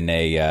than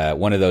a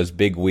one of those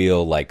big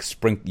wheel like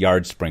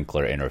yard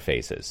sprinkler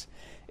interfaces.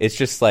 It's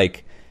just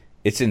like,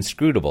 it's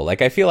inscrutable.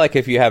 Like, I feel like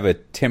if you have a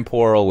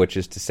temporal, which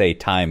is to say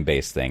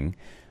time-based thing,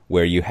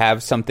 where you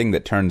have something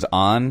that turns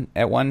on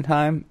at one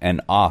time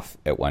and off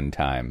at one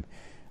time,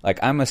 like,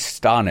 I'm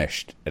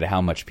astonished at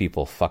how much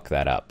people fuck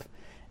that up.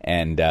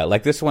 And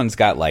like, this one's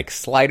got like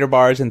slider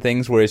bars and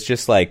things where it's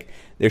just like,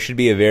 there should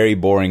be a very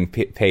boring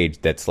page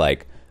that's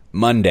like,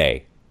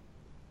 Monday,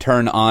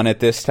 turn on at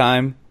this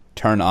time,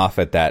 turn off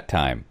at that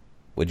time.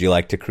 Would you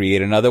like to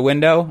create another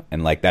window?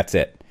 And like, that's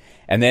it.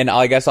 And then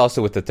I guess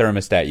also with the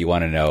thermostat, you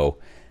want to know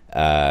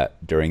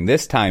during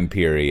this time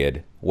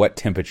period, what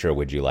temperature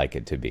would you like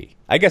it to be?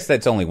 I guess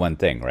that's only one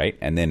thing, right?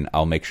 And then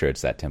I'll make sure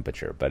it's that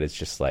temperature. But it's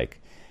just like,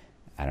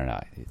 I don't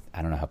know.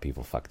 I don't know how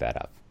people fuck that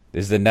up.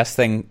 Is the Nest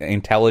thing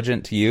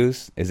intelligent to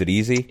use? Is it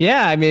easy?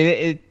 Yeah, I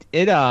mean,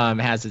 it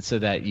has it so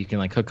that you can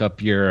like hook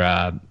up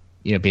your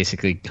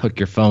basically hook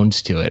your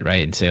phones to it,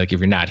 right? And say like, if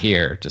you're not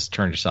here, just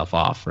turn yourself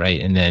off, right?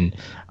 And then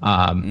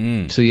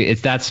so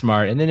it's that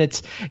smart. And then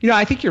it's,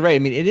 I think you're right. I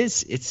mean,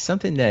 it's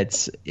something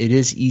it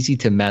is easy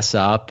to mess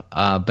up.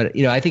 But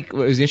I think it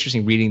was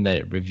interesting reading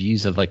the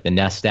reviews of like the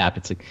Nest app.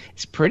 It's like,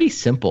 it's pretty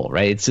simple,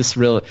 right? It's just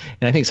real.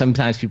 And I think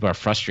sometimes people are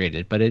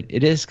frustrated, but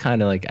it is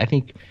kind of like, I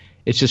think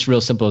it's just real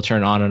simple to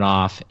turn on and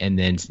off, and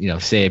then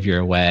say if you're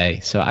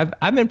away. So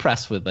I'm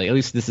impressed with, like, at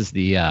least this is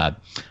the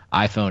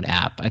iPhone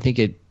app. I think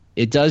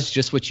it does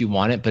just what you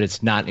want it, but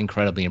it's not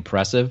incredibly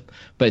impressive.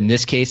 But in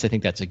this case, I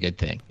think that's a good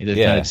thing. It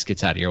kind of just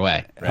gets out of your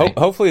way. Right?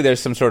 Hopefully there's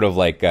some sort of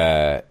like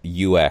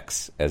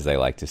UX, as they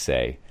like to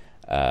say,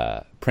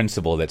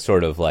 principle that's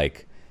sort of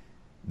like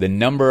the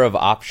number of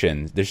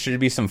options. There should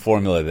be some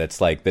formula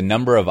that's like the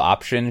number of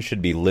options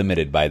should be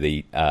limited by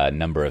the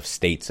number of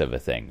states of a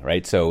thing,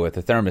 right? So with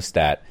the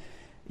thermostat,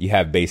 you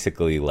have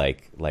basically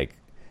like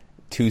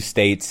two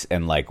states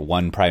and like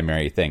one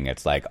primary thing.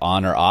 It's like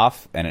on or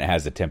off, and it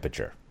has a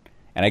temperature.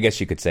 And I guess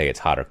you could say it's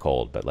hot or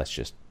cold, but let's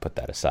just put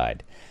that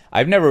aside.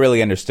 I've never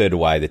really understood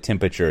why the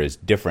temperature is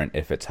different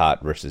if it's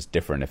hot versus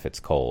different if it's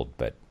cold,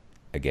 but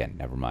again,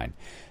 never mind.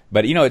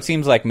 But, it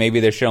seems like maybe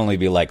there should only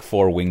be like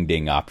 4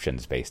 wingding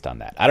options based on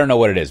that. I don't know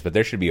what it is, but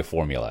there should be a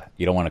formula.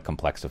 You don't want to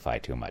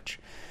complexify too much.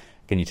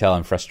 Can you tell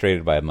I'm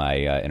frustrated by my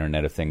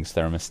Internet of Things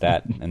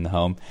thermostat in the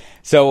home?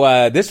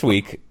 So this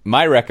week,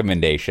 my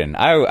recommendation,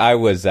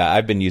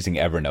 I've been using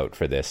Evernote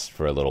for this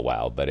for a little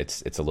while, but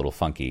it's a little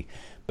funky.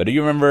 But do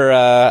you remember,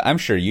 I'm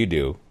sure you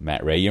do,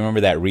 Matt Ray, you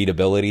remember that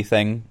readability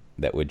thing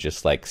that would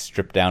just like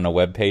strip down a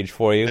web page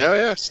for you?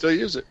 Yeah, still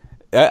use it.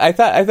 I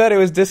thought it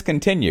was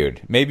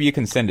discontinued. Maybe you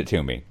can send it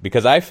to me,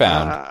 because I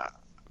found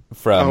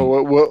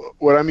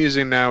what I'm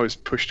using now is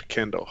Push to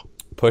Kindle.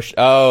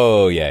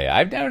 Oh yeah.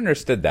 I've never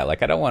understood that.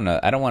 Like, I don't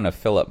want to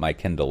fill up my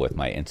Kindle with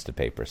my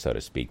Instapaper, so to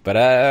speak.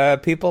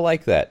 But people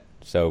like that,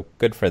 so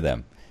good for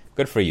them.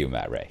 Good for you,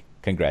 Matt Ray.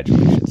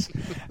 Congratulations.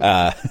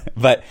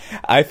 But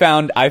I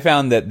found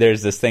that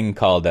there's this thing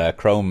called a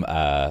Chrome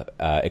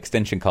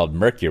extension called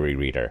Mercury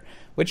Reader,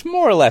 which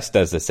more or less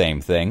does the same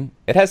thing.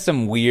 It has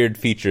some weird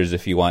features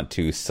if you want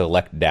to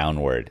select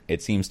downward.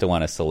 It seems to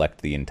want to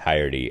select the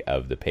entirety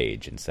of the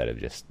page instead of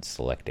just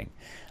selecting.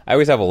 I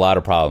always have a lot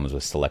of problems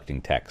with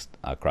selecting text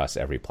across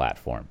every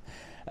platform.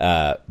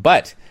 So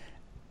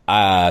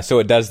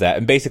it does that.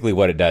 And basically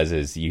what it does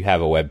is you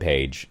have a web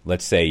page.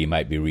 Let's say you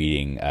might be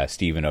reading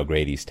Stephen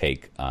O'Grady's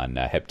take on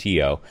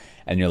Heptio,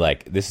 and you're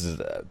like, this is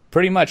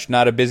pretty much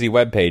not a busy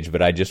web page,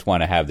 but I just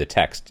want to have the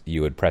text.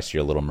 You would press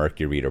your little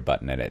Mercury Reader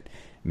button, and it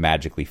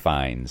magically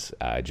finds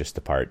just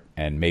the part,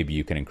 and maybe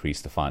you can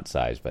increase the font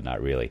size, but not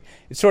really.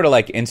 It's sort of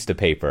like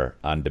Instapaper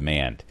on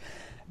demand.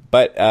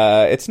 But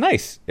it's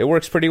nice. It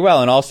works pretty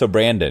well. And also,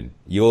 Brandon,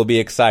 you will be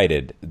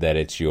excited that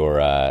it's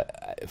your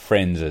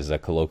friends, as a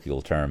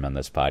colloquial term on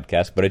this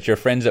podcast, but it's your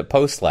friends at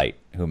Postlight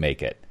who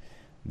make it.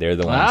 They're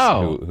the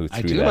ones who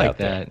threw that out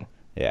there.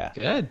 Yeah.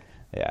 Good.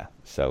 Yeah,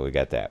 so we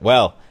got that.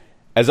 Well,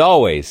 as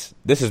always,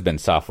 this has been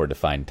Software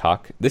Defined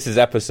Talk. This is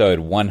episode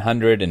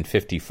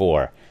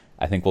 154.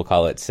 I think we'll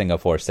call it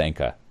Singapore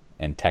Sanka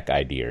and Tech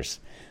Ideas.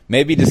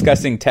 Maybe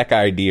discussing tech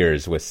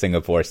ideas with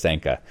Singapore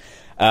Sanka.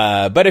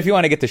 But if you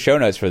want to get the show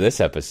notes for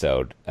this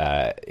episode,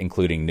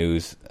 including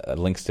news,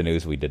 links to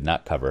news we did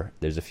not cover,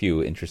 there's a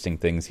few interesting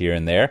things here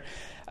and there.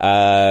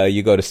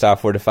 You go to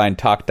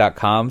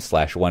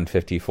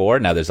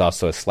softwaredefinedtalk.com/154. Now, there's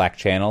also a Slack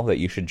channel that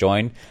you should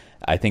join.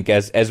 I think,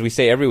 as we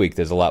say every week,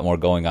 there's a lot more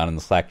going on in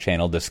the Slack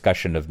channel,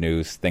 discussion of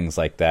news, things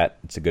like that.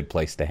 It's a good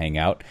place to hang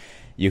out.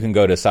 You can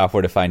go to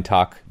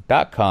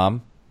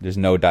softwaredefinedtalk.com. There's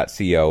no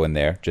 .co in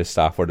there, just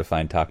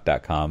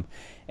softwaredefinedtalk.com.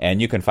 And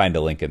you can find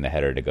a link in the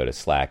header to go to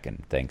Slack.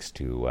 And thanks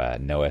to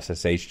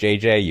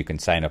NoSSHJJ, you can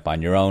sign up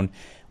on your own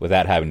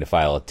without having to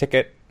file a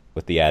ticket.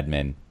 with the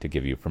admin to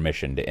give you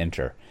permission to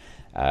enter.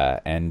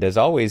 And as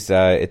always,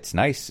 it's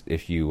nice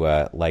if you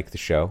like the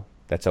show.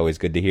 That's always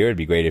good to hear. It'd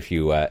be great if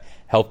you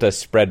helped us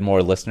spread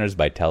more listeners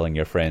by telling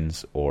your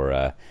friends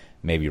or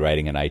maybe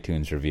writing an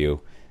iTunes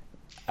review.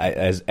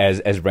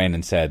 As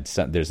Brandon said,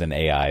 there's an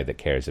AI that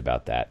cares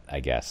about that, I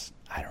guess.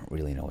 I don't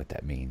really know what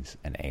that means,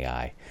 an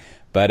AI.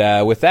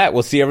 But with that,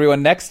 we'll see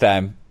everyone next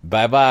time.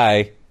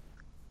 Bye-bye.